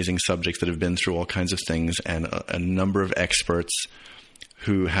really amazing subjects that have been through all kinds of things and a number of experts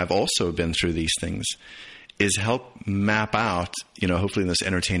who have also been through these things is help map out, hopefully in this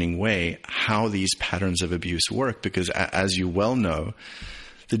entertaining way, how these patterns of abuse work. Because as you well know,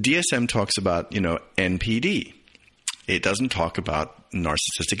 the DSM talks about, NPD. It doesn't talk about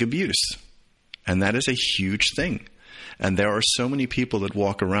narcissistic abuse. And that is a huge thing. And there are so many people that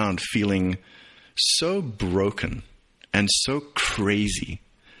walk around feeling so broken and so crazy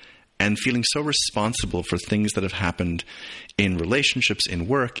and feeling so responsible for things that have happened in relationships, in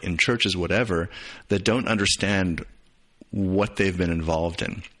work, in churches, whatever, that don't understand what they've been involved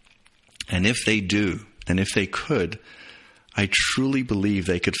in. And if they do, and if they could, I truly believe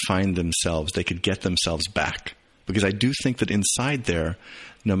they could find themselves, they could get themselves back. Because I do think that inside there,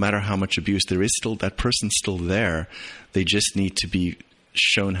 no matter how much abuse, there is still, that person's still there. They just need to be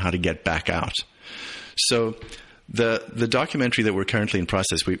shown how to get back out. So the documentary that we're currently in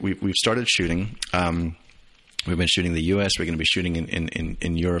process, we've started shooting. We've been shooting the U.S. We're going to be shooting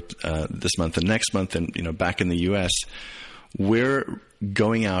in Europe this month and next month, and back in the U.S. We're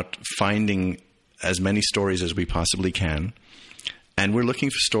going out finding as many stories as we possibly can, and we're looking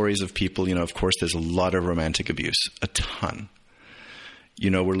for stories of people. Of course, there's a lot of romantic abuse, a ton.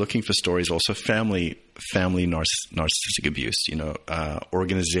 We're looking for stories also family narcissistic abuse.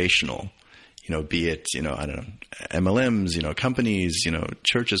 Organizational. Be it, I don't know, MLMs, companies,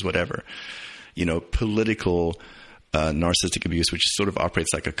 churches, whatever, political narcissistic abuse, which sort of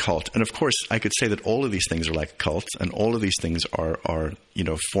operates like a cult. And of course, I could say that all of these things are like cults, and all of these things are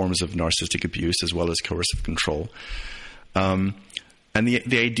forms of narcissistic abuse as well as coercive control. And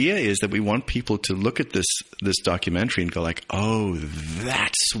the idea is that we want people to look at this documentary and go like, oh,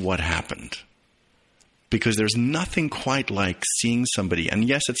 that's what happened. Because there's nothing quite like seeing somebody, and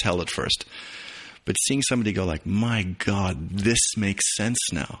yes, it's hell at first, but seeing somebody go like, my God, this makes sense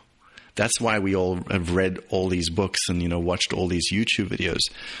now. That's why we all have read all these books and, watched all these YouTube videos.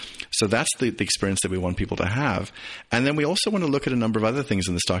 So that's the experience that we want people to have. And then we also want to look at a number of other things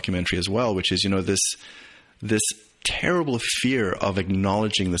in this documentary as well, which is, this terrible fear of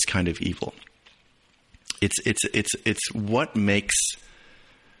acknowledging this kind of evil. It's what makes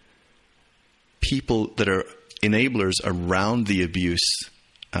people that are enablers around the abuse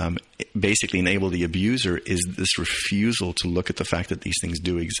basically enable the abuser, is this refusal to look at the fact that these things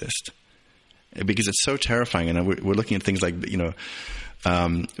do exist. Because it's so terrifying. And we're looking at things like,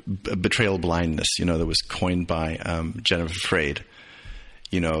 betrayal blindness, that was coined by Jennifer Freyd.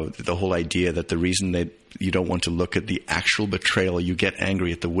 The whole idea that the reason that you don't want to look at the actual betrayal, you get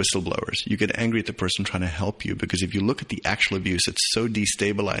angry at the whistleblowers. You get angry at the person trying to help you, because if you look at the actual abuse, it's so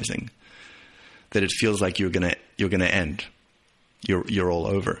destabilizing that it feels like you're gonna end. You're all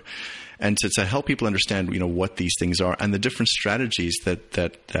over. And to help people understand, what these things are and the different strategies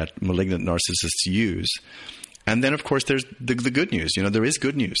that malignant narcissists use. And then, of course, there's the good news. There is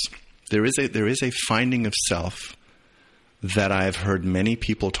good news. There is a finding of self that I've heard many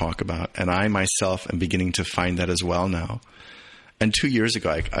people talk about, and I myself am beginning to find that as well now. And 2 years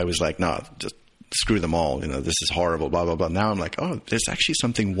ago, I was like, no, just screw them all. This is horrible, blah, blah, blah. Now I'm like, oh, there's actually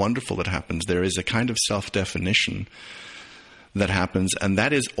something wonderful that happens. There is a kind of self-definition that happens, and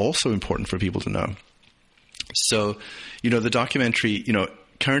that is also important for people to know. So, the documentary,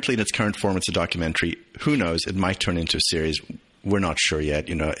 currently in its current form, it's a documentary. Who knows? It might turn into a series. We're not sure yet.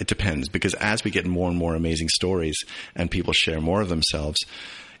 It depends, because as we get more and more amazing stories and people share more of themselves,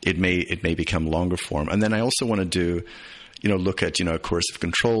 it may become longer form. And then I also want to do, look at, coercive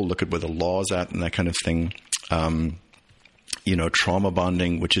control, look at where the law's at and that kind of thing. Trauma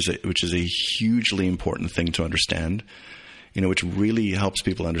bonding, which is a hugely important thing to understand. Which really helps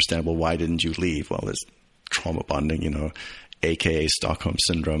people understand, well, why didn't you leave? Well, there's trauma bonding, AKA Stockholm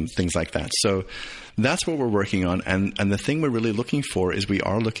Syndrome, things like that. So that's what we're working on. And the thing we're really looking for is we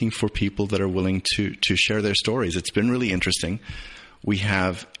are looking for people that are willing to share their stories. It's been really interesting. We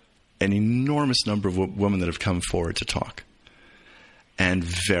have an enormous number of women that have come forward to talk, and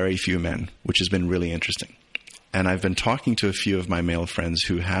very few men, which has been really interesting. And I've been talking to a few of my male friends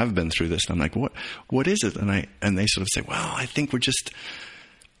who have been through this. And I'm like, what is it? And they sort of say, well, I think we're just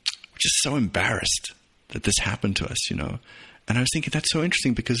so embarrassed that this happened to us, And I was thinking, that's so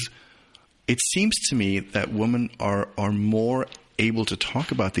interesting, because it seems to me that women are more able to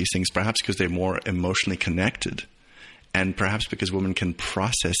talk about these things, perhaps because they're more emotionally connected, and perhaps because women can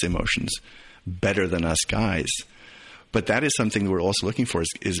process emotions better than us guys. But that is something that we're also looking for,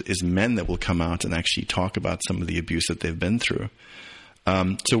 is men that will come out and actually talk about some of the abuse that they've been through.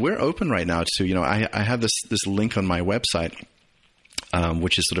 So we're open right now to, I have this link on my website,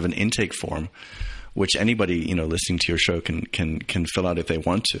 which is sort of an intake form, which anybody, listening to your show can fill out if they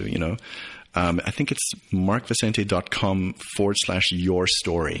want to, I think it's markvicente.com/your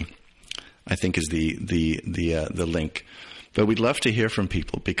story, I think is the link. But we'd love to hear from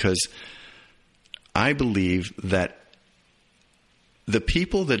people, because I believe that the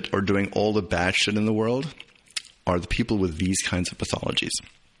people that are doing all the bad shit in the world are the people with these kinds of pathologies.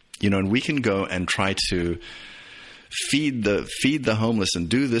 And we can go and try to feed the homeless and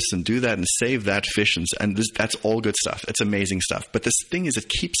do this and do that and save that fish, and that's all good stuff. It's amazing stuff. But this thing is, it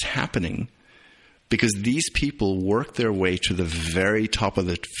keeps happening because these people work their way to the very top of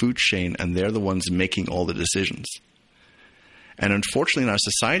the food chain, and they're the ones making all the decisions. And unfortunately, in our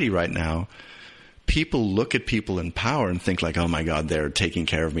society right now, people look at people in power and think like, oh my God, they're taking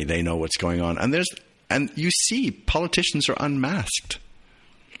care of me. They know what's going on. And you see politicians are unmasked.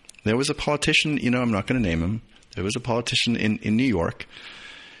 There was a politician, I'm not going to name him. There was a politician in New York,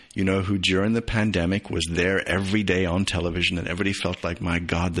 who during the pandemic was there every day on television, and everybody felt like, my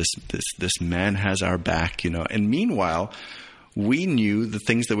God, this man has our back, And meanwhile, we knew the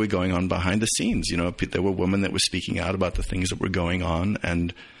things that were going on behind the scenes. There were women that were speaking out about the things that were going on,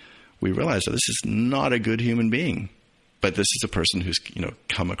 and we realized that this is not a good human being, but this is a person who's,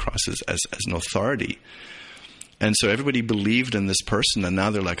 come across as an authority. And so everybody believed in this person, and now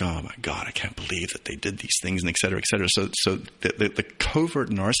they're like, oh my God, I can't believe that they did these things, and et cetera, et cetera. So the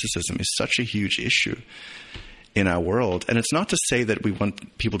covert narcissism is such a huge issue in our world. And it's not to say that we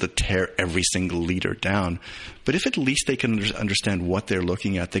want people to tear every single leader down, but if at least they can understand what they're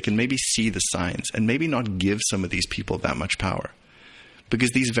looking at, they can maybe see the signs and maybe not give some of these people that much power. Because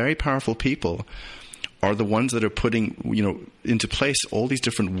these very powerful people are the ones that are putting, into place all these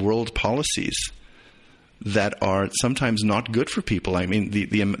different world policies that are sometimes not good for people. I mean,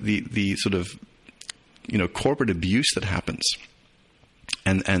 the sort of, corporate abuse that happens,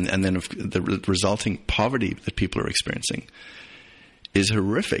 and then the resulting poverty that people are experiencing is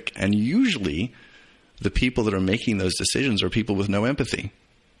horrific. And usually, the people that are making those decisions are people with no empathy,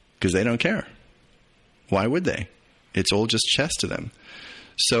 because they don't care. Why would they? It's all just chess to them.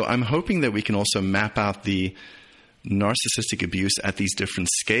 So I'm hoping that we can also map out the narcissistic abuse at these different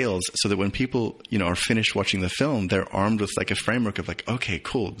scales, so that when people, are finished watching the film, they're armed with like a framework of like, okay,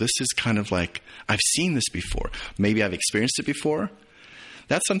 cool, this is kind of like, I've seen this before. Maybe I've experienced it before.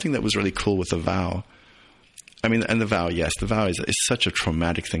 That's something that was really cool with The Vow. I mean, and The Vow, yes, The Vow is such a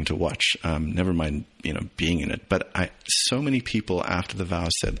traumatic thing to watch. Never mind, being in it. But so many people after The Vow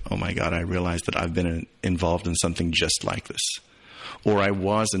said, oh my God, I realized that I've been involved in something just like this. Or I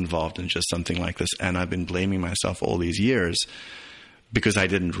was involved in just something like this, and I've been blaming myself all these years because I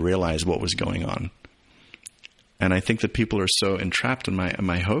didn't realize what was going on. And I think that people are so entrapped, and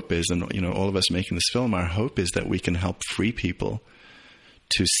my hope is, and all of us making this film, our hope is that we can help free people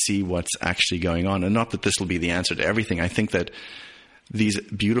to see what's actually going on. And not that this will be the answer to everything. I think that these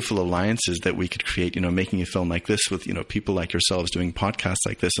beautiful alliances that we could create, making a film like this with, people like yourselves doing podcasts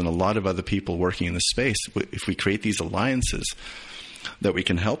like this, and a lot of other people working in the space, if we create these alliances, that we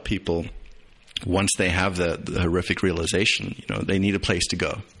can help people once they have the horrific realization, they need a place to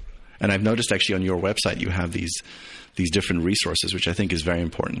go. And I've noticed actually on your website you have these different resources, which I think is very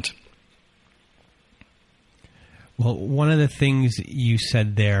important. Well, one of the things you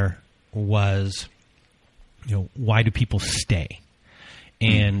said there was, why do people stay?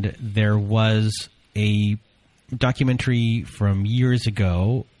 And there was a documentary from years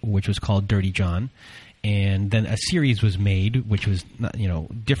ago, which was called Dirty John. And then a series was made, which was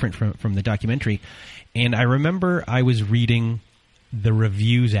different from the documentary. And I remember I was reading the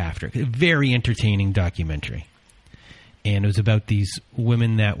reviews after. A very entertaining documentary. And it was about these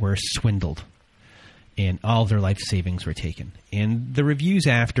women that were swindled. And all of their life savings were taken. And the reviews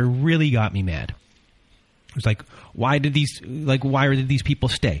after really got me mad. It was like, why did these people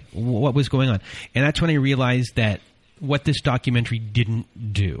stay? What was going on? And that's when I realized that what this documentary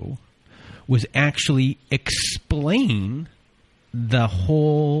didn't do was actually explain the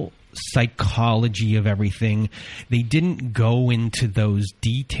whole psychology of everything. They didn't go into those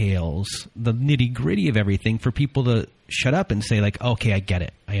details, the nitty-gritty of everything, for people to shut up and say like, okay, I get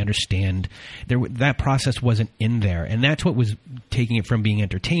it. I understand. That process wasn't in there. And that's what was taking it from being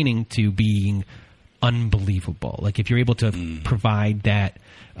entertaining to being unbelievable. Like if you're able to provide that,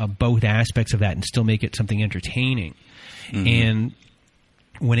 both aspects of that and still make it something entertaining. Mm-hmm. And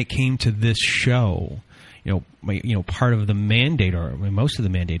when it came to this show, part of the mandate, or most of the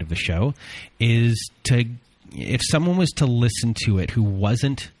mandate of the show, is to, if someone was to listen to it who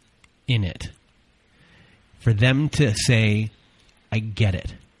wasn't in it, for them to say, I get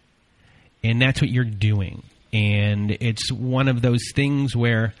it. And that's what you're doing. And it's one of those things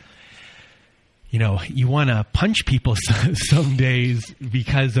where, you want to punch people some days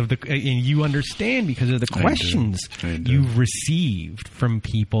because of and you understand because of the questions you've received from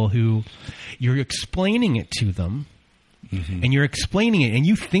people who you're explaining it to them, and you're explaining it, and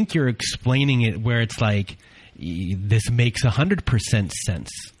you think you're explaining it where it's like, this makes 100% sense.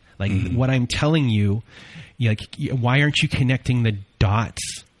 Like what I'm telling you, why aren't you connecting the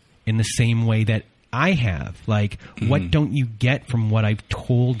dots in the same way that I have? Like, what don't you get from what I've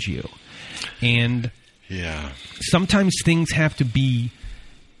told you? And sometimes things have to be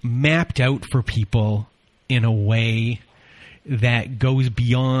mapped out for people in a way that goes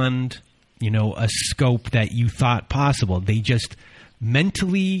beyond, a scope that you thought possible. They just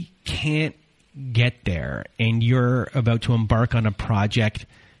mentally can't get there. And you're about to embark on a project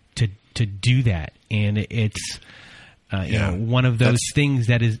to do that. And it's one of those things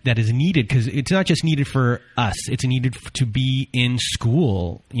that is needed, because it's not just needed for us. It's needed to be in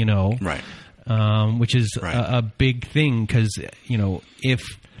school, right. Which is a big thing, because, if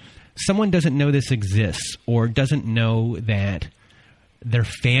someone doesn't know this exists, or doesn't know that their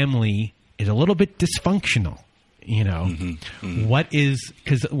family is a little bit dysfunctional, what is,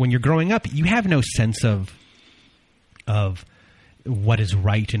 because when you're growing up, you have no sense of what is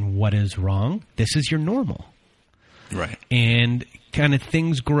right and what is wrong. This is your normal. Right. And kind of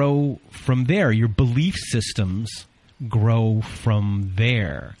things grow from there. Your belief systems grow from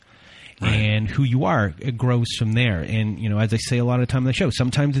there. Right. And who you are, it grows from there. And, as I say a lot of time on the show,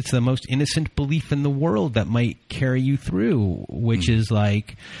 sometimes it's the most innocent belief in the world that might carry you through, which is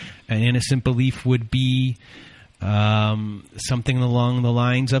like an innocent belief would be something along the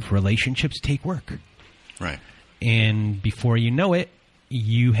lines of relationships take work. Right. And before you know it,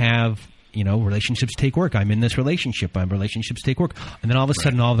 you have, relationships take work. I'm in this relationship. Relationships take work. And then all of a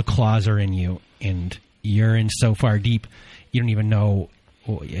sudden, all the claws are in you, and you're in so far deep, you don't even know.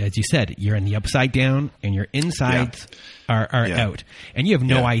 As you said, you're in the upside down, and your insides are out. And you have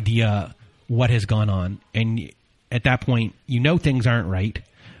no idea what has gone on. And at that point, things aren't right,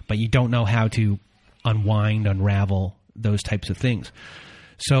 but you don't know how to unwind, unravel those types of things.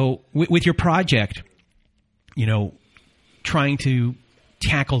 So with your project, trying to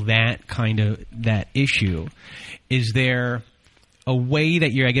tackle that issue, is there a way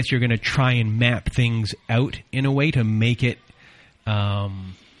that you're going to try and map things out in a way to make it,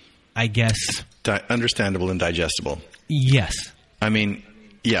 understandable and digestible? Yes. I mean,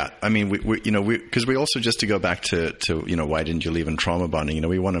 yeah. I mean, because we also, just to go back to why didn't you leave in trauma bonding?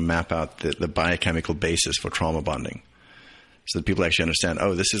 We want to map out the biochemical basis for trauma bonding, so that people actually understand.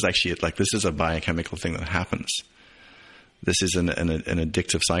 Oh, this is actually this is a biochemical thing that happens. This is an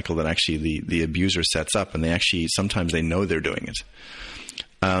addictive cycle that actually the abuser sets up, and sometimes they know they're doing it.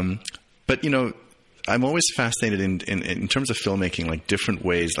 But I'm always fascinated in terms of filmmaking, different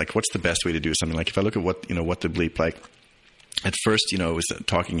ways, what's the best way to do something. If I look at what the bleep, at first, it was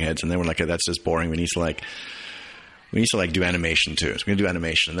talking heads, and they were like, that's just boring. We need to do animation too. So we're going to do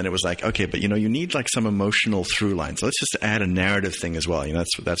animation. And then it was okay, but you need some emotional through line. So let's just add a narrative thing as well.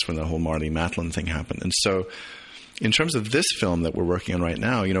 That's when the whole Marley Matlin thing happened. And so in terms of this film that we're working on right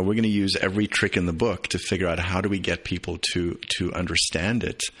now, we're going to use every trick in the book to figure out how do we get people to understand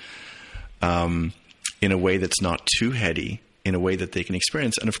it in a way that's not too heady, in a way that they can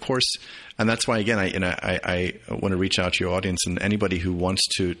experience. And of course, and that's why, again, I want to reach out to your audience and anybody who wants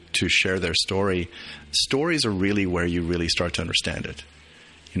to share their story. Stories are really where you really start to understand it.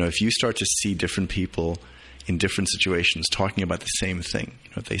 If you start to see different people in different situations talking about the same thing,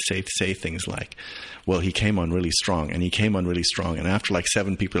 if they say things like, well, he came on really strong, and he came on really strong, and after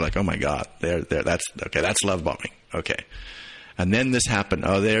 7 people are like, oh my God, that's love bombing. Okay. And then this happened.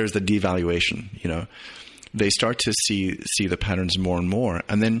 Oh, there's the devaluation, They start to see the patterns more and more.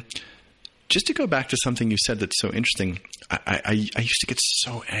 And then just to go back to something you said that's so interesting, I used to get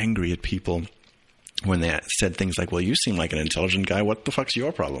so angry at people when they said things like, well, you seem like an intelligent guy. What the fuck's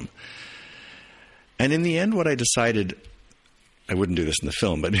your problem? And in the end, what I decided, I wouldn't do this in the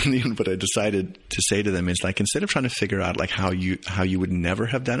film, but in the end, what I decided to say to them is instead of trying to figure out how you would never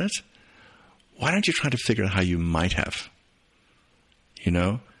have done it, why don't you try to figure out how you might have?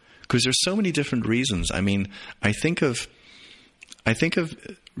 Because there's so many different reasons. I mean, I think of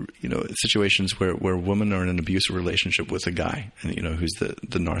situations where women are in an abusive relationship with a guy, and who's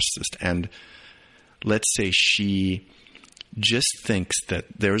the narcissist, and let's say she just thinks that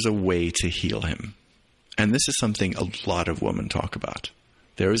there's a way to heal him. And this is something a lot of women talk about.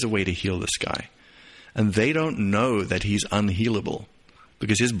 There is a way to heal this guy. And they don't know that he's unhealable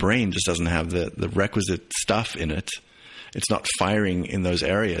because his brain just doesn't have the requisite stuff in it. It's not firing in those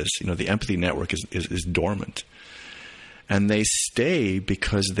areas. The empathy network is dormant. And they stay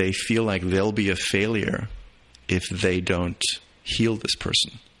because they feel like they'll be a failure if they don't heal this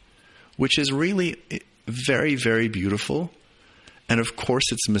person, which is really very, very beautiful. And of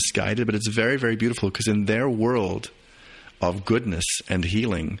course it's misguided, but it's very, very beautiful because in their world of goodness and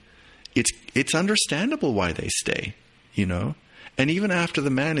healing, it's understandable why they stay, And even after the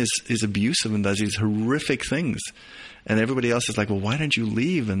man is abusive and does these horrific things, and everybody else is like, well, why don't you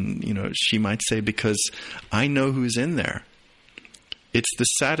leave? And, she might say, because I know who's in there. It's the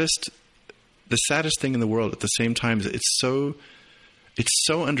saddest thing in the world. At the same time, it's so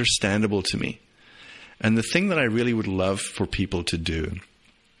understandable to me. And the thing that I really would love for people to do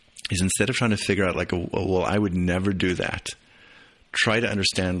is instead of trying to figure out well, I would never do that, try to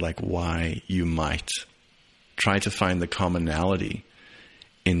understand why you might. Try to find the commonality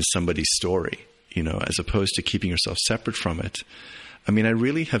in somebody's story, as opposed to keeping yourself separate from it. I mean, I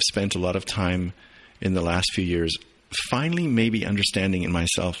really have spent a lot of time in the last few years finally maybe understanding in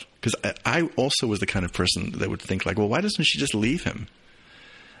myself, because I also was the kind of person that would think well, why doesn't she just leave him?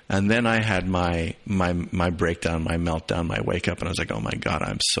 And then I had my breakdown, my meltdown, my wake up, and I was like, oh my God,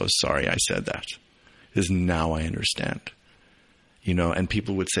 I'm so sorry I said that. Because now I understand. And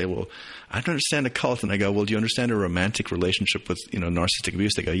people would say, well, I don't understand a cult. And I go, well, do you understand a romantic relationship with, narcissistic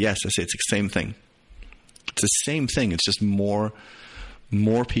abuse? They go, yes. I say, it's the same thing. It's the same thing. It's just more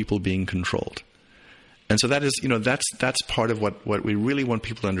people being controlled. And so that is, that's part of what we really want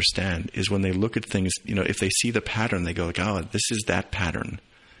people to understand is when they look at things, if they see the pattern, they go oh, this is that pattern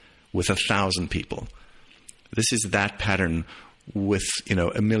with 1,000 people. This is that pattern with,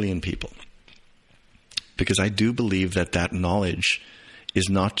 1 million people. Because I do believe that knowledge is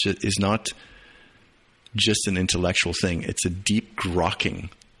not just an intellectual thing. It's a deep grokking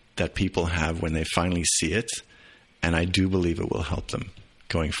that people have when they finally see it. And I do believe it will help them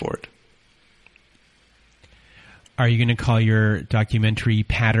going forward. Are you going to call your documentary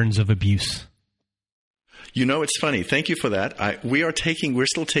Patterns of Abuse? It's funny. Thank you for that. We're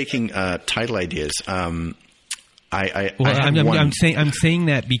still taking title ideas. I'm saying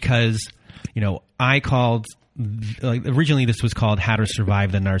that because, I called like originally this was called How to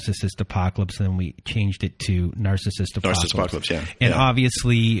Survive the Narcissist Apocalypse, and then we changed it to Narcissist Apocalypse. Narcissist Apocalypse, yeah. And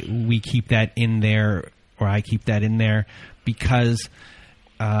obviously we keep that in there, or I keep that in there, because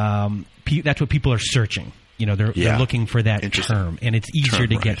that's what people are searching. You know, they're looking for that term, and it's easier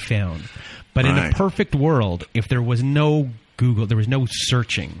to get found. But in a perfect world, if there was no Google, there was no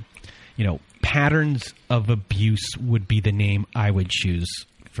searching, you know, patterns of abuse would be the name I would choose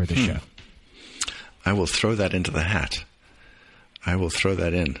for the show. I will throw that into the hat. I will throw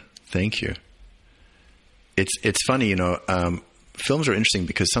that in. Thank you. It's funny, you know, films are interesting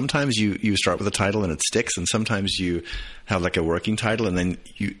because sometimes you start with a title and it sticks, and sometimes you have like a working title, and then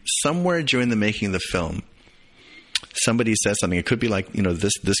you somewhere during the making of the film, somebody says something. It could be like, you know,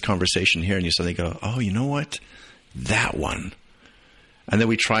 this conversation here, and you suddenly go, oh, you know what? That one. And then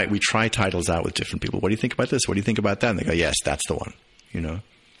we try titles out with different people. What do you think about this? What do you think about that? And they go, yes, that's the one. You know,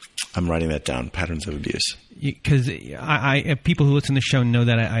 I'm writing that down. Patterns of abuse. Because people who listen to the show know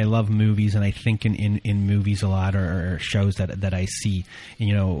that I love movies, and I think in movies a lot, or shows that I see. And,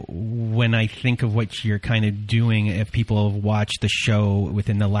 you know, when I think of what you're kind of doing, if people have watched the show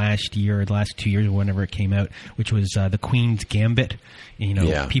within the last year or the last 2 years, or whenever it came out, which was The Queen's Gambit, and, you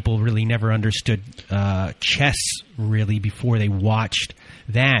know, people really never understood chess really before they watched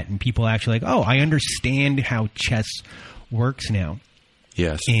that, and people actually like, oh, I understand how chess works now.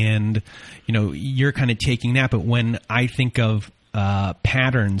 Yes. And, you know, you're kind of taking that. But when I think of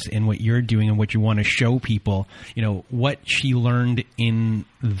patterns in what you're doing and what you want to show people, you know, what she learned in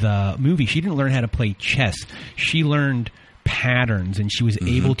the movie, she didn't learn how to play chess. She learned patterns, and she was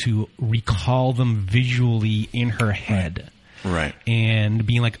able to recall them visually in her head. Right. And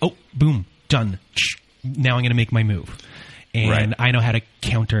being like, oh, boom, done. Now I'm going to make my move. And I know how to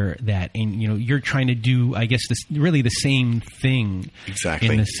counter that. And, you know, you're trying to do, I guess, really the same thing. Exactly.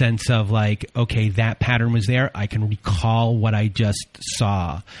 In the sense of like, okay, that pattern was there. I can recall what I just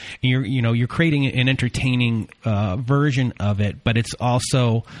saw. And you're creating an entertaining version of it, but it's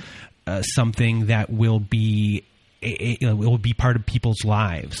also something that will be it will be part of people's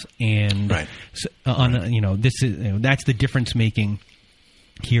lives. And that's the difference making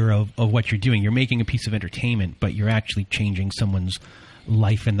here of what you're doing. You're making a piece of entertainment, but you're actually changing someone's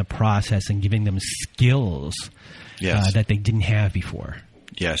life in the process and giving them skills that they didn't have before.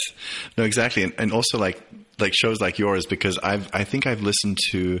 Yes. No, exactly. And also like shows like yours, because I think I've listened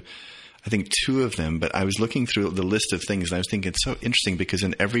to, I think 2 of them, but I was looking through the list of things and I was thinking it's so interesting because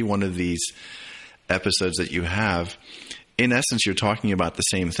in every one of these episodes that you have, in essence, you're talking about the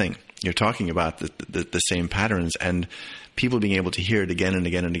same thing. You're talking about the same patterns, and people being able to hear it again and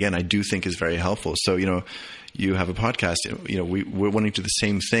again and again, I do think is very helpful. So, you know, you have a podcast, you know, we're wanting to do the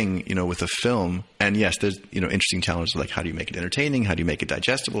same thing, you know, with a film. And yes, there's, you know, interesting challenges like how do you make it entertaining? How do you make it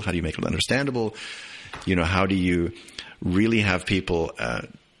digestible? How do you make it understandable? You know, how do you really have people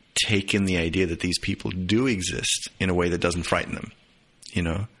take in the idea that these people do exist in a way that doesn't frighten them, you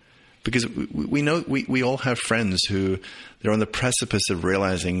know? Because we know we all have friends who they're on the precipice of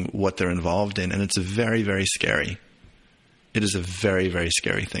realizing what they're involved in, and it's very, very scary. It is a very, very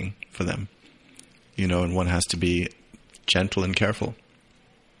scary thing for them, you know, and one has to be gentle and careful.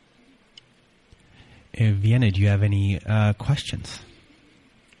 Vienna, do you have any questions?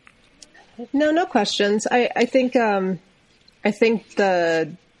 No questions. I think the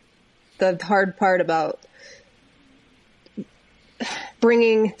hard part about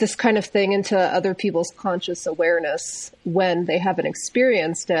bringing this kind of thing into other people's conscious awareness when they haven't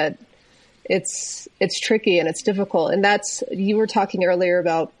experienced it, it's tricky and it's difficult. And that's, you were talking earlier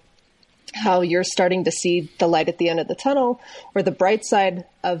about how you're starting to see the light at the end of the tunnel, or the bright side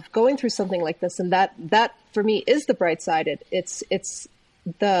of going through something like this. And that for me is the bright side. It's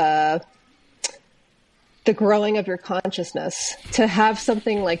the growing of your consciousness. To have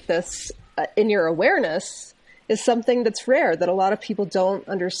something like this in your awareness is something that's rare, that a lot of people don't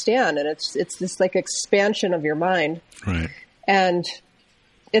understand. And it's this like expansion of your mind. Right. And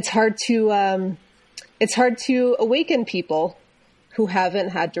it's hard to awaken people who haven't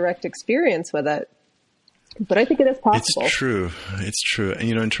had direct experience with it. But I think it is possible. It's true. It's true. And,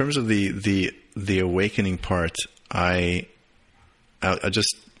 you know, in terms of the awakening part, I'll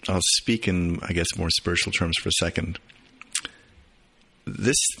speak in, I guess, more spiritual terms for a second.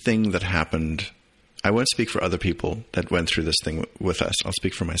 This thing that happened, I won't speak for other people that went through this thing with us. I'll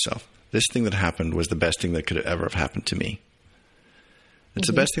speak for myself. This thing that happened was the best thing that could ever have happened to me. It's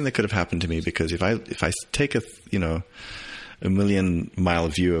the best thing that could have happened to me, because if I take a million-mile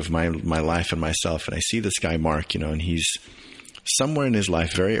view of my life and myself, and I see this guy Mark, you know, and he's somewhere in his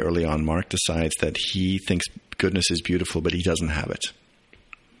life very early on, Mark decides that he thinks goodness is beautiful, but he doesn't have it.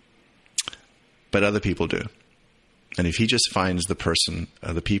 But other people do. And if he just finds the person,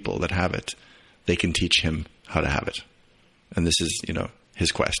 the people that have it, they can teach him how to have it. And this is,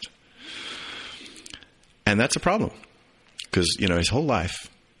 his quest. And that's a problem because, his whole life,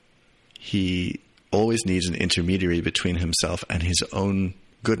 he always needs an intermediary between himself and his own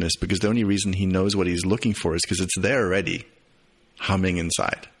goodness, because the only reason he knows what he's looking for is because it's there already, humming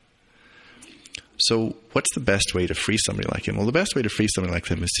inside. So what's the best way to free somebody like him? Well, the best way to free somebody like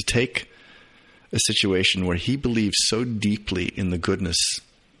him is to take a situation where he believes so deeply in the goodness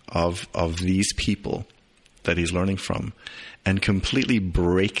of these people that he's learning from and completely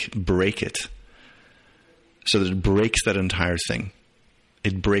break it so that it breaks that entire thing.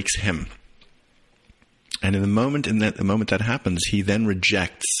 It breaks him. And in the moment that happens, he then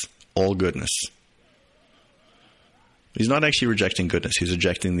rejects all goodness. He's not actually rejecting goodness. He's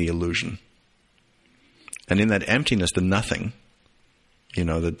rejecting the illusion. And in that emptiness, the nothing,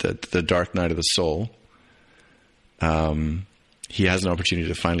 the dark night of the soul, he has an opportunity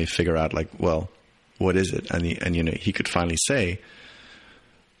to finally figure out, what is it? And he could finally say,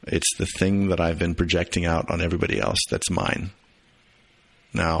 it's the thing that I've been projecting out on everybody else that's mine.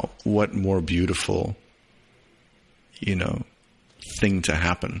 Now, what more beautiful, thing to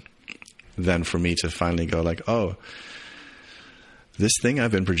happen than for me to finally go oh, this thing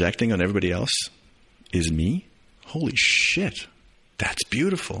I've been projecting on everybody else is me? Holy shit. That's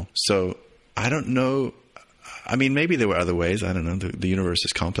beautiful. So I don't know. I mean, maybe there were other ways. I don't know. The universe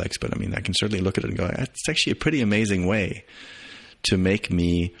is complex, but I can certainly look at it and go, it's actually a pretty amazing way to make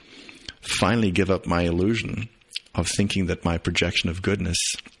me finally give up my illusion of thinking that my projection of goodness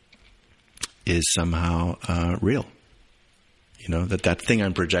is somehow real. That thing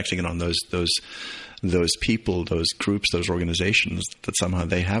I'm projecting on those people, those groups, those organizations, that somehow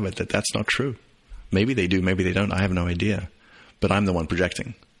they have it, that's not true. Maybe they do, maybe they don't. I have no idea. But I'm the one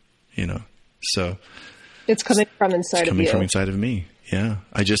projecting, So it's coming from inside of you. It's coming from inside of me. Yeah.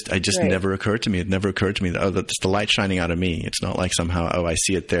 I just right. never occurred to me. It never occurred to me that, that's the light shining out of me. It's not like somehow, I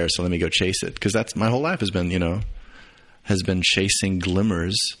see it there, so let me go chase it. Because that's my whole life has been chasing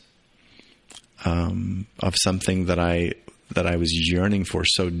glimmers of something that I was yearning for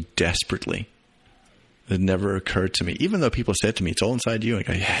so desperately. It never occurred to me. Even though people said to me, it's all inside you. I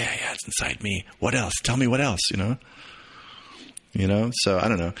go, yeah, it's inside me. What else? Tell me what else, So I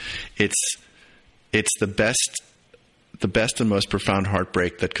don't know. It's the best and most profound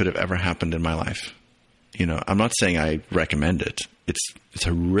heartbreak that could have ever happened in my life. I'm not saying I recommend it. It's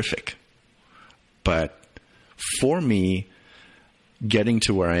horrific. But for me, getting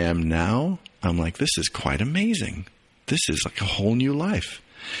to where I am now, I'm like, this is quite amazing. This is like a whole new life.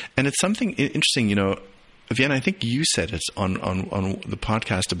 And it's something interesting, Vienna, I think you said it on the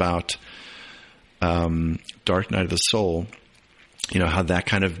podcast about Dark Night of the Soul, how that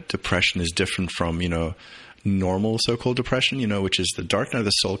kind of depression is different from, normal so-called depression, which is the Dark Night of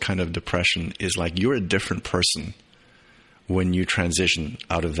the Soul kind of depression is like you're a different person when you transition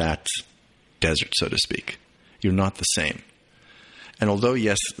out of that desert, so to speak. You're not the same. And although,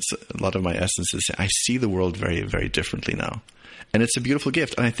 yes, a lot of my essence is I see the world very, very differently now. And it's a beautiful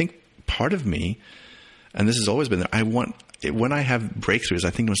gift. And I think part of me, and this has always been there, when I have breakthroughs, I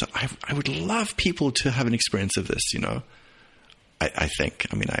think to myself, I would love people to have an experience of this, I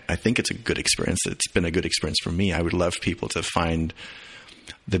think it's a good experience. It's been a good experience for me. I would love people to find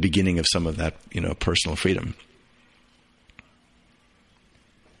the beginning of some of that, personal freedom.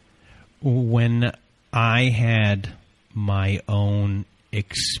 When I had my own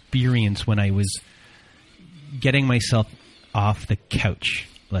experience when I was getting myself off the couch,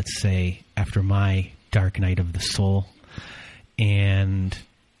 let's say, after my Dark Night of the Soul, and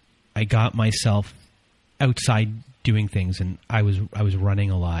I got myself outside doing things, and I was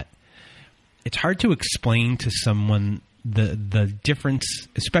running a lot. It's hard to explain to someone the difference,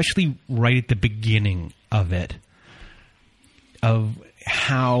 especially right at the beginning of it, of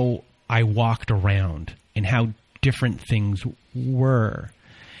how I walked around and how different things were.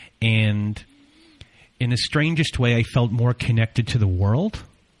 And in the strangest way, I felt more connected to the world,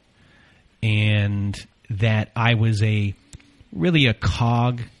 and that I was really a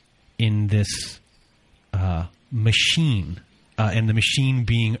cog in this machine, and the machine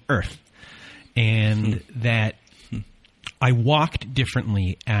being Earth, and that I walked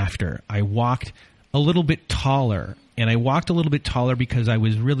differently after. I walked a little bit taller, and I walked a little bit taller because I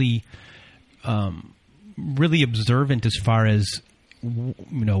was really observant as far as,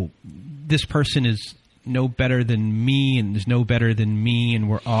 this person is no better than me, and is no better than me, and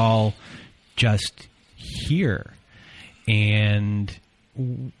we're all just here. And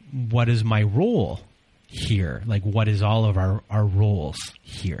what is my role here? Like, what is all of our roles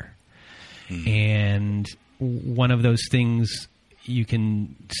here? And one of those things you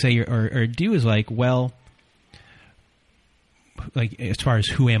can say or do is like, well, like as far as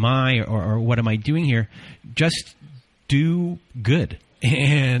who am I or what am I doing here, just do good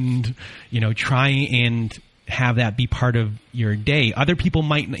and, try and have that be part of your day. Other people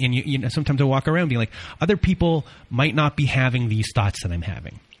might, and sometimes I walk around being like, other people might not be having these thoughts that I'm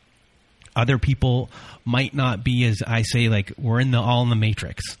having. Other people might not be, as I say, like we're all in the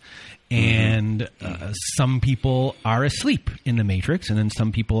Matrix. And some people are asleep in the Matrix, and then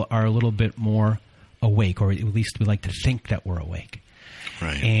some people are a little bit more awake, or at least we like to think that we're awake.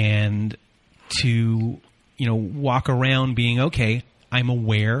 Right. And to, walk around being, okay, I'm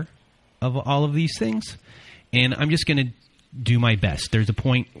aware of all of these things, and I'm just going to do my best. There's a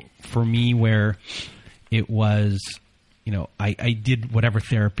point for me where it was, I did whatever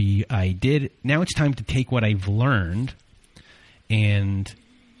therapy I did. Now it's time to take what I've learned and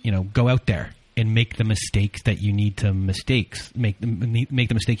go out there and make the mistakes that you need to make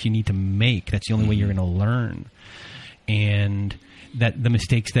the mistakes you need to make. That's the only way you're going to learn. And that the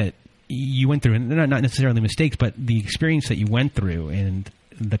mistakes that you went through, and they're not necessarily mistakes, but the experience that you went through and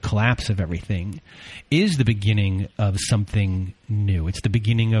the collapse of everything is the beginning of something new. It's the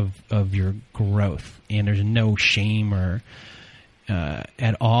beginning of your growth, and there's no shame or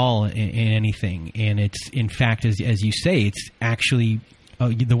at all in anything. And it's, in fact, as you say, it's actually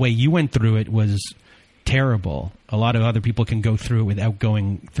the way you went through it was terrible. A lot of other people can go through it without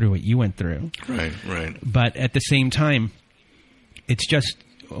going through what you went through. Right. But at the same time, it's just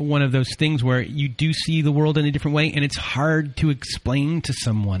one of those things where you do see the world in a different way, and it's hard to explain to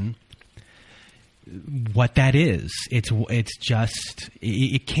someone what that is. It's just,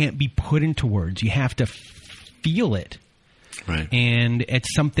 it can't be put into words. You have to feel it. Right. And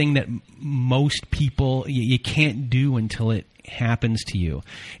it's something that most people, you can't do until it happens to you.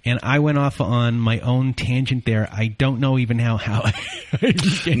 And I went off on my own tangent there. I don't know even how I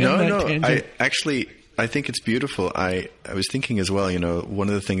began that tangent. I think it's beautiful. I was thinking as well, one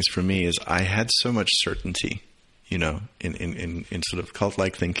of the things for me is I had so much certainty, in sort of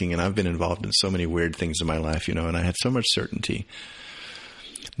cult-like thinking, and I've been involved in so many weird things in my life, and I had so much certainty.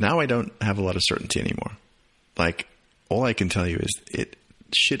 Now I don't have a lot of certainty anymore. Like, all I can tell you is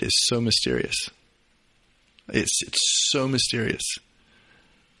shit is so mysterious. It's so mysterious,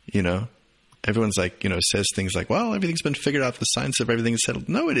 Everyone's like, says things like, well, everything's been figured out. The science of everything is settled.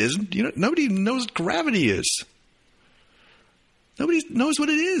 No, it isn't. Nobody knows what gravity is. Nobody knows what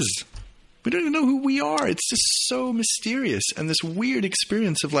it is. We don't even know who we are. It's just so mysterious. And this weird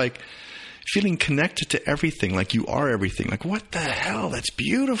experience of like feeling connected to everything, like you are everything. Like, what the hell? That's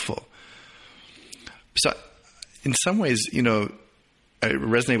beautiful. So in some ways, I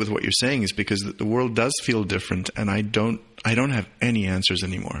resonate with what you're saying is because the world does feel different, and I don't have any answers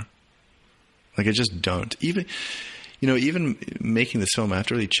anymore. Like, I just don't. Even making this film, I have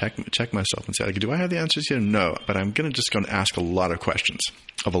to really check myself and say, like, do I have the answers here? No, but I'm going to ask a lot of questions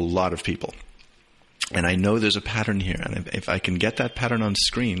of a lot of people. And I know there's a pattern here. And if I can get that pattern on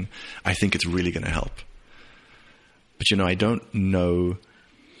screen, I think it's really going to help. But, I don't know.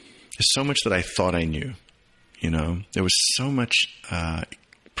 There's so much that I thought I knew. There was so much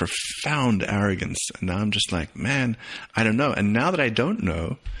profound arrogance. And now I'm just like, man, I don't know. And now that I don't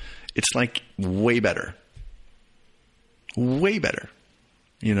know, it's like way better. Way better.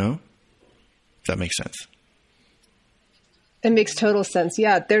 If that makes sense. It makes total sense.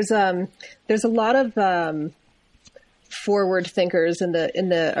 Yeah, there's a lot of forward thinkers in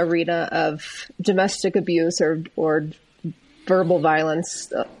the arena of domestic abuse or verbal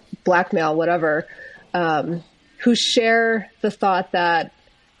violence, blackmail, whatever, who share the thought that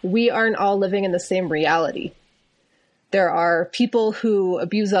we aren't all living in the same reality. There are people who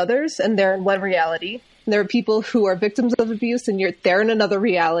abuse others, and they're in one reality. And there are people who are victims of abuse, and they're in another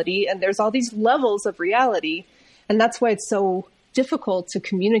reality. And there's all these levels of reality. And that's why it's so difficult to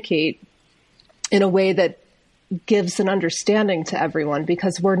communicate in a way that gives an understanding to everyone,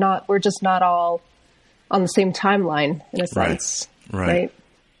 because we're just not all on the same timeline in a sense. Right?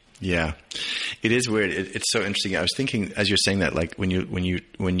 Yeah. It is weird. It's so interesting. I was thinking, as you're saying that, like when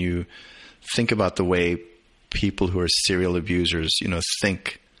you think about the way people who are serial abusers,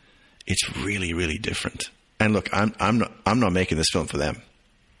 think, it's really, really different. And look, I'm not making this film for them.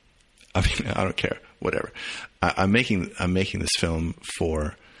 I mean, I don't care, whatever. I'm making this film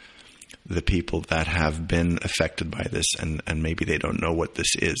for the people that have been affected by this, and maybe they don't know what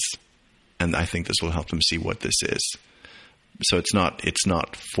this is. And I think this will help them see what this is. So it's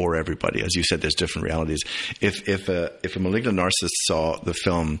not for everybody. As you said, there's different realities. If a malignant narcissist saw the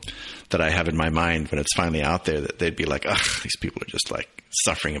film that I have in my mind when it's finally out there, that they'd be like, ugh, these people are just like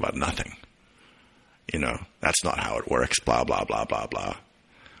suffering about nothing. That's not how it works, blah, blah, blah, blah, blah.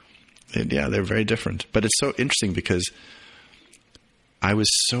 And yeah, they're very different. But it's so interesting because I was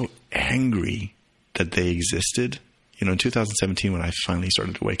so angry that they existed. In 2017, when I finally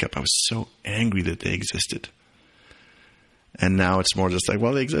started to wake up, I was so angry that they existed. And now it's more just like,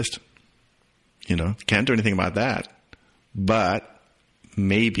 well, they exist. Can't do anything about that. But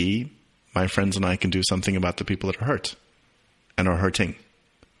maybe my friends and I can do something about the people that are hurt and are hurting.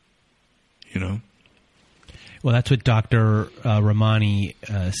 Well, that's what Dr. Ramani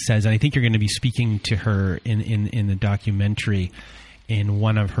says. And I think you're going to be speaking to her in the documentary in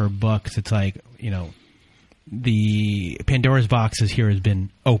one of her books. It's like, the Pandora's box here has been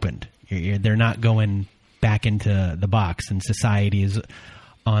opened. They're not going back into the box, and society is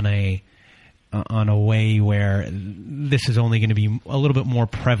on a way where this is only going to be a little bit more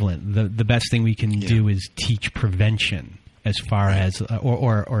prevalent. The best thing we can do is teach prevention as far as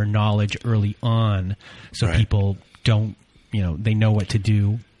or knowledge early on, so people don't, they know what to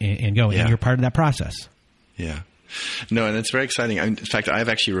do and go. And you're part of that process. Yeah. No, and it's very exciting. In fact, I've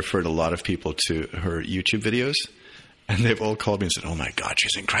actually referred a lot of people to her YouTube videos, and they've all called me and said, "Oh my God,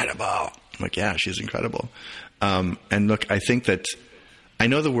 she's incredible." I'm like, "Yeah, she's incredible." And look, I think that I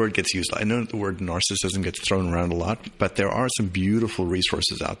know the word gets used. I know the word narcissism gets thrown around a lot, but there are some beautiful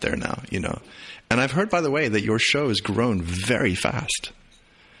resources out there now, And I've heard, by the way, that your show has grown very fast.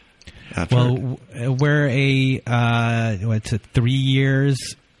 Well, we're it's 3 years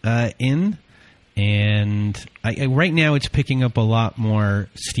in. And right now it's picking up a lot more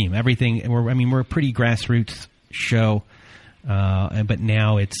steam. We're a pretty grassroots show, but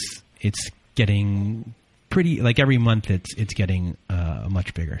now it's getting pretty, like every month it's getting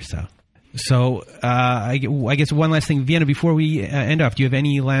much bigger. So I guess one last thing, Vienna, before we end off, do you have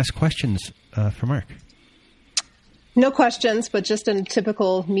any last questions for Mark? No questions, but just in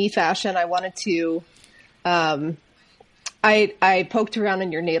typical me fashion, I wanted to. I poked around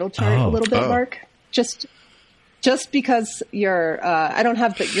in your natal chart a little bit, Mark. Just because I don't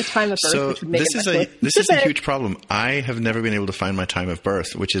have your time of birth, which would make this is a huge problem. I have never been able to find my time of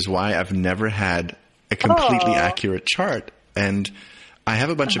birth, which is why I've never had a completely accurate chart. And I have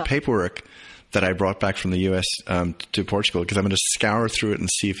a bunch of paperwork that I brought back from the U.S. To Portugal because I'm going to scour through it and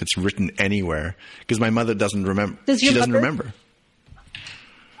see if it's written anywhere. Because my mother doesn't remember. She doesn't remember.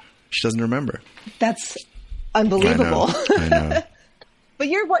 She doesn't remember. That's unbelievable. I know. But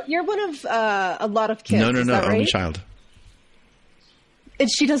you're one of a lot of kids. No, is that right? only child. And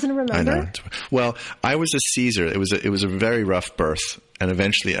she doesn't remember? I know. Well, I was a Caesar. It was a very rough birth, and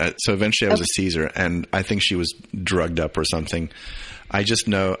eventually I was a Caesar, and I think she was drugged up or something. I just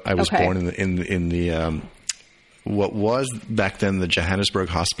know I was born in the what was back then the Johannesburg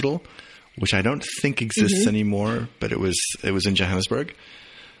Hospital, which I don't think exists anymore, but it was in Johannesburg.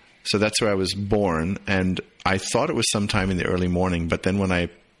 So that's where I was born, and I thought it was sometime in the early morning, but then when I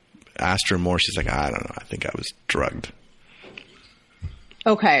asked her more, she's like, I don't know, I think I was drugged.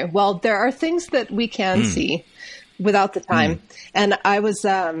 Okay, well, there are things that we can see without the time. And I was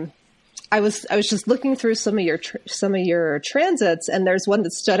just looking through some of your transits, and there's one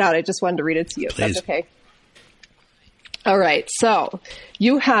that stood out. I just wanted to read it to you, if that's okay. All right, so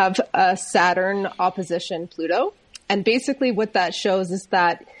you have a Saturn opposition Pluto, and basically what that shows is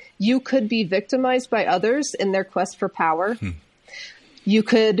that you could be victimized by others in their quest for power. You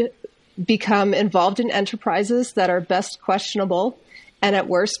could become involved in enterprises that are best questionable and at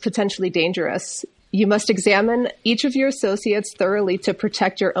worst potentially dangerous. You must examine each of your associates thoroughly to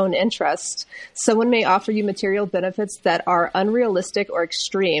protect your own interest. Someone may offer you material benefits that are unrealistic or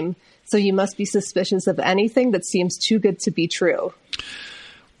extreme, so you must be suspicious of anything that seems too good to be true.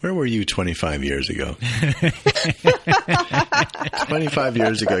 Where were you 25 years ago? 25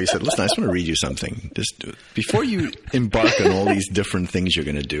 years ago, you said, listen, I just want to read you something. Just before you embark on all these different things you're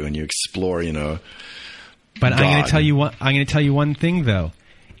going to do and you explore, But God. I'm going to tell you one thing, though.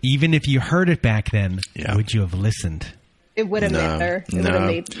 Even if you heard it back then, would you have listened? It wouldn't matter.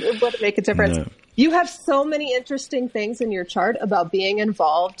 It wouldn't make a difference. No. You have so many interesting things in your chart about being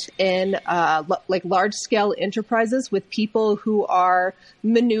involved in large scale enterprises with people who are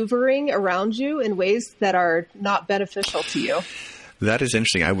maneuvering around you in ways that are not beneficial to you. That is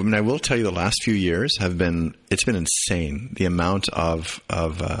interesting. I will tell you the last few years it's been insane. The amount of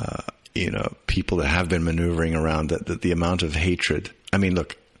people that have been maneuvering around, the amount of hatred. I mean,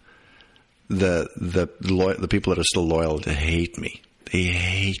 look, the people that are still loyal to hate me. They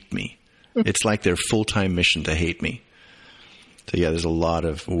hate me. It's like their full-time mission to hate me. So yeah, there's a lot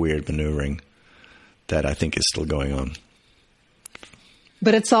of weird maneuvering that I think is still going on.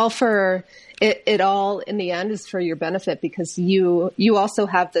 But it's all for it all in the end is for your benefit because you also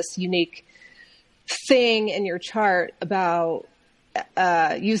have this unique thing in your chart about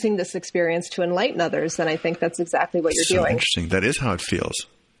using this experience to enlighten others, then I think that's exactly what you're doing. Interesting. That is how it feels.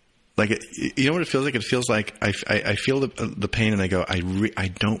 Like, you know what it feels like? It feels like I feel the pain, and I go,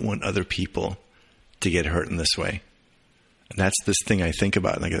 I don't want other people to get hurt in this way. And that's this thing I think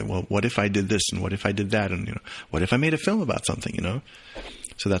about. And I go, well, what if I did this, and what if I did that, and what if I made a film about something?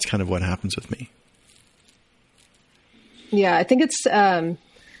 So that's kind of what happens with me. Yeah, I think it's a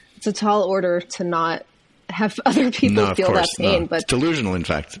tall order to not have other people feel that pain. No. But it's delusional, in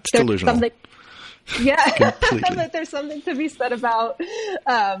fact. It's delusional. Yeah, but there's something to be said about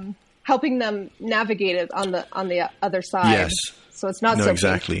helping them navigate it on the other side. Yes. So it's not so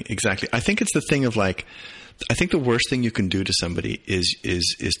exactly. I think it's the thing of like, I think the worst thing you can do to somebody is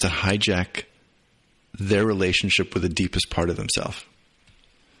to hijack their relationship with the deepest part of themselves.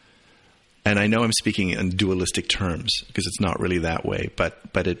 And I know I'm speaking in dualistic terms because it's not really that way,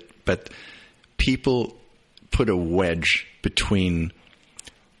 but people put a wedge between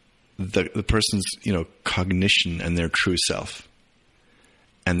the person's cognition and their true self,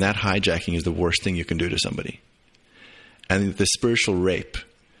 and that hijacking is the worst thing you can do to somebody. And the spiritual rape,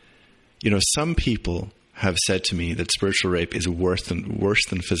 some people have said to me that spiritual rape is worse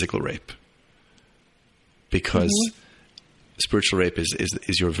than physical rape, because spiritual rape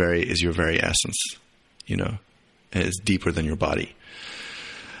is your very essence, and it's deeper than your body.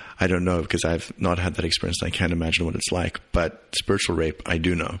 I don't know, because I've not had that experience and I can't imagine what it's like. But spiritual rape, I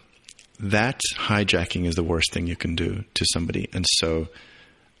do know. That hijacking is the worst thing you can do to somebody. And so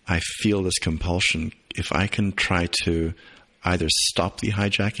I feel this compulsion, if I can try to either stop the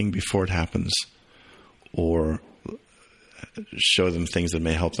hijacking before it happens, or show them things that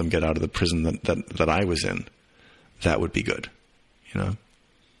may help them get out of the prison that I was in, that would be good,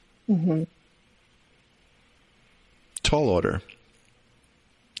 Mm-hmm. Tall order.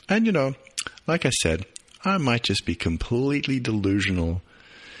 And, like I said, I might just be completely delusional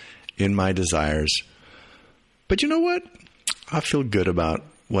in my desires. But you know what? I feel good about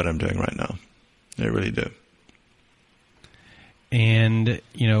what I'm doing right now. I really do. And,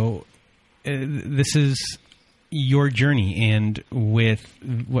 this is your journey. And with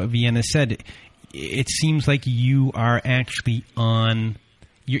what Vienna said, it seems like you are actually on...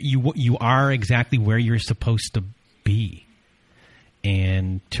 You are exactly where you're supposed to be.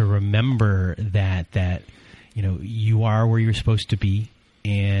 And to remember that you are where you're supposed to be,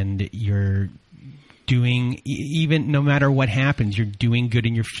 and you're doing, even no matter what happens, you're doing good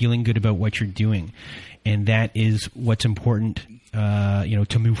and you're feeling good about what you're doing. And that is what's important,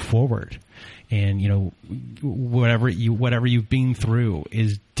 to move forward. And, whatever you've been through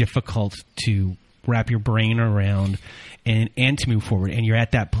is difficult to wrap your brain around and to move forward. And you're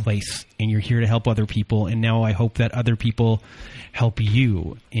at that place, and you're here to help other people. And now I hope that other people help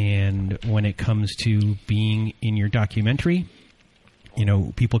you. And when it comes to being in your documentary,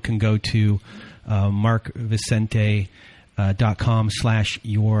 people can go to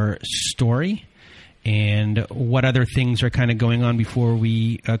markvicente.com/your-story. And what other things are kind of going on before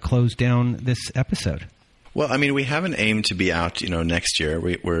we close down this episode? Well, I mean, we have an aim to be out, next year.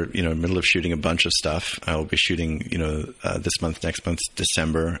 We're in the middle of shooting a bunch of stuff. I will be shooting, this month, next month,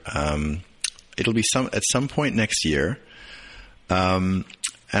 December. It'll be at some point next year. And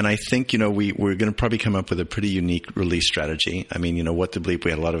I think, we're going to probably come up with a pretty unique release strategy. I mean, what to bleep,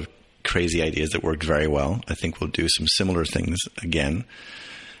 we had a lot of crazy ideas that worked very well. I think we'll do some similar things again.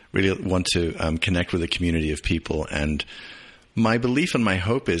 Really want to connect with a community of people. And my belief and my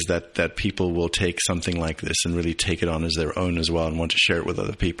hope is that people will take something like this and really take it on as their own as well, and want to share it with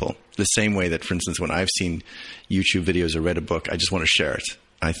other people. The same way that, for instance, when I've seen YouTube videos or read a book, I just want to share it.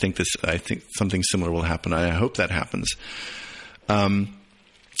 I think something similar will happen. I hope that happens. And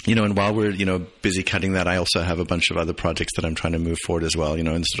while we're, busy cutting that, I also have a bunch of other projects that I'm trying to move forward as well, in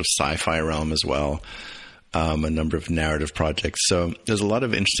sort of sci-fi realm as well. A number of narrative projects. So there's a lot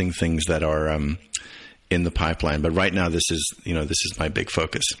of interesting things that are in the pipeline. But right now, this is my big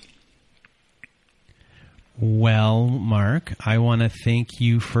focus. Well, Mark, I want to thank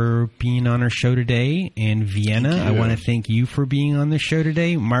you for being on our show today. And Vienna, I want to thank you for being on the show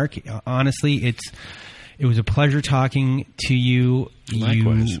today. Mark, honestly, it was a pleasure talking to you.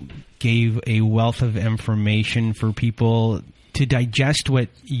 Likewise. You gave a wealth of information for people to digest. What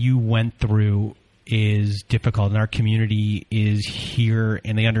you went through is difficult, and our community is here,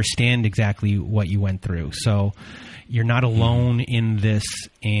 and they understand exactly what you went through. So you're not alone in this,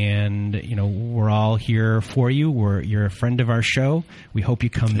 and we're all here for you. You're a friend of our show. We hope you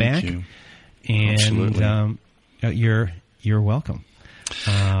come back. Thank you. And you're welcome.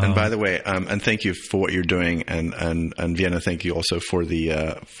 And by the way, and thank you for what you're doing, and Vienna, thank you also for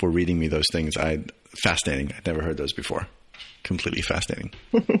reading me those things. fascinating. I'd never heard those before. Completely fascinating.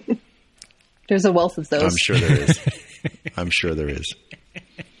 There's a wealth of those. I'm sure there is. I'm sure there is.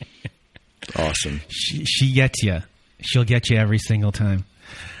 Awesome. She gets you. She'll get you every single time.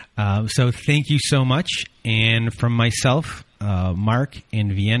 So thank you so much. And from myself, Mark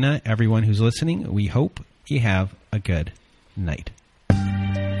and Vienna, everyone who's listening, we hope you have a good night.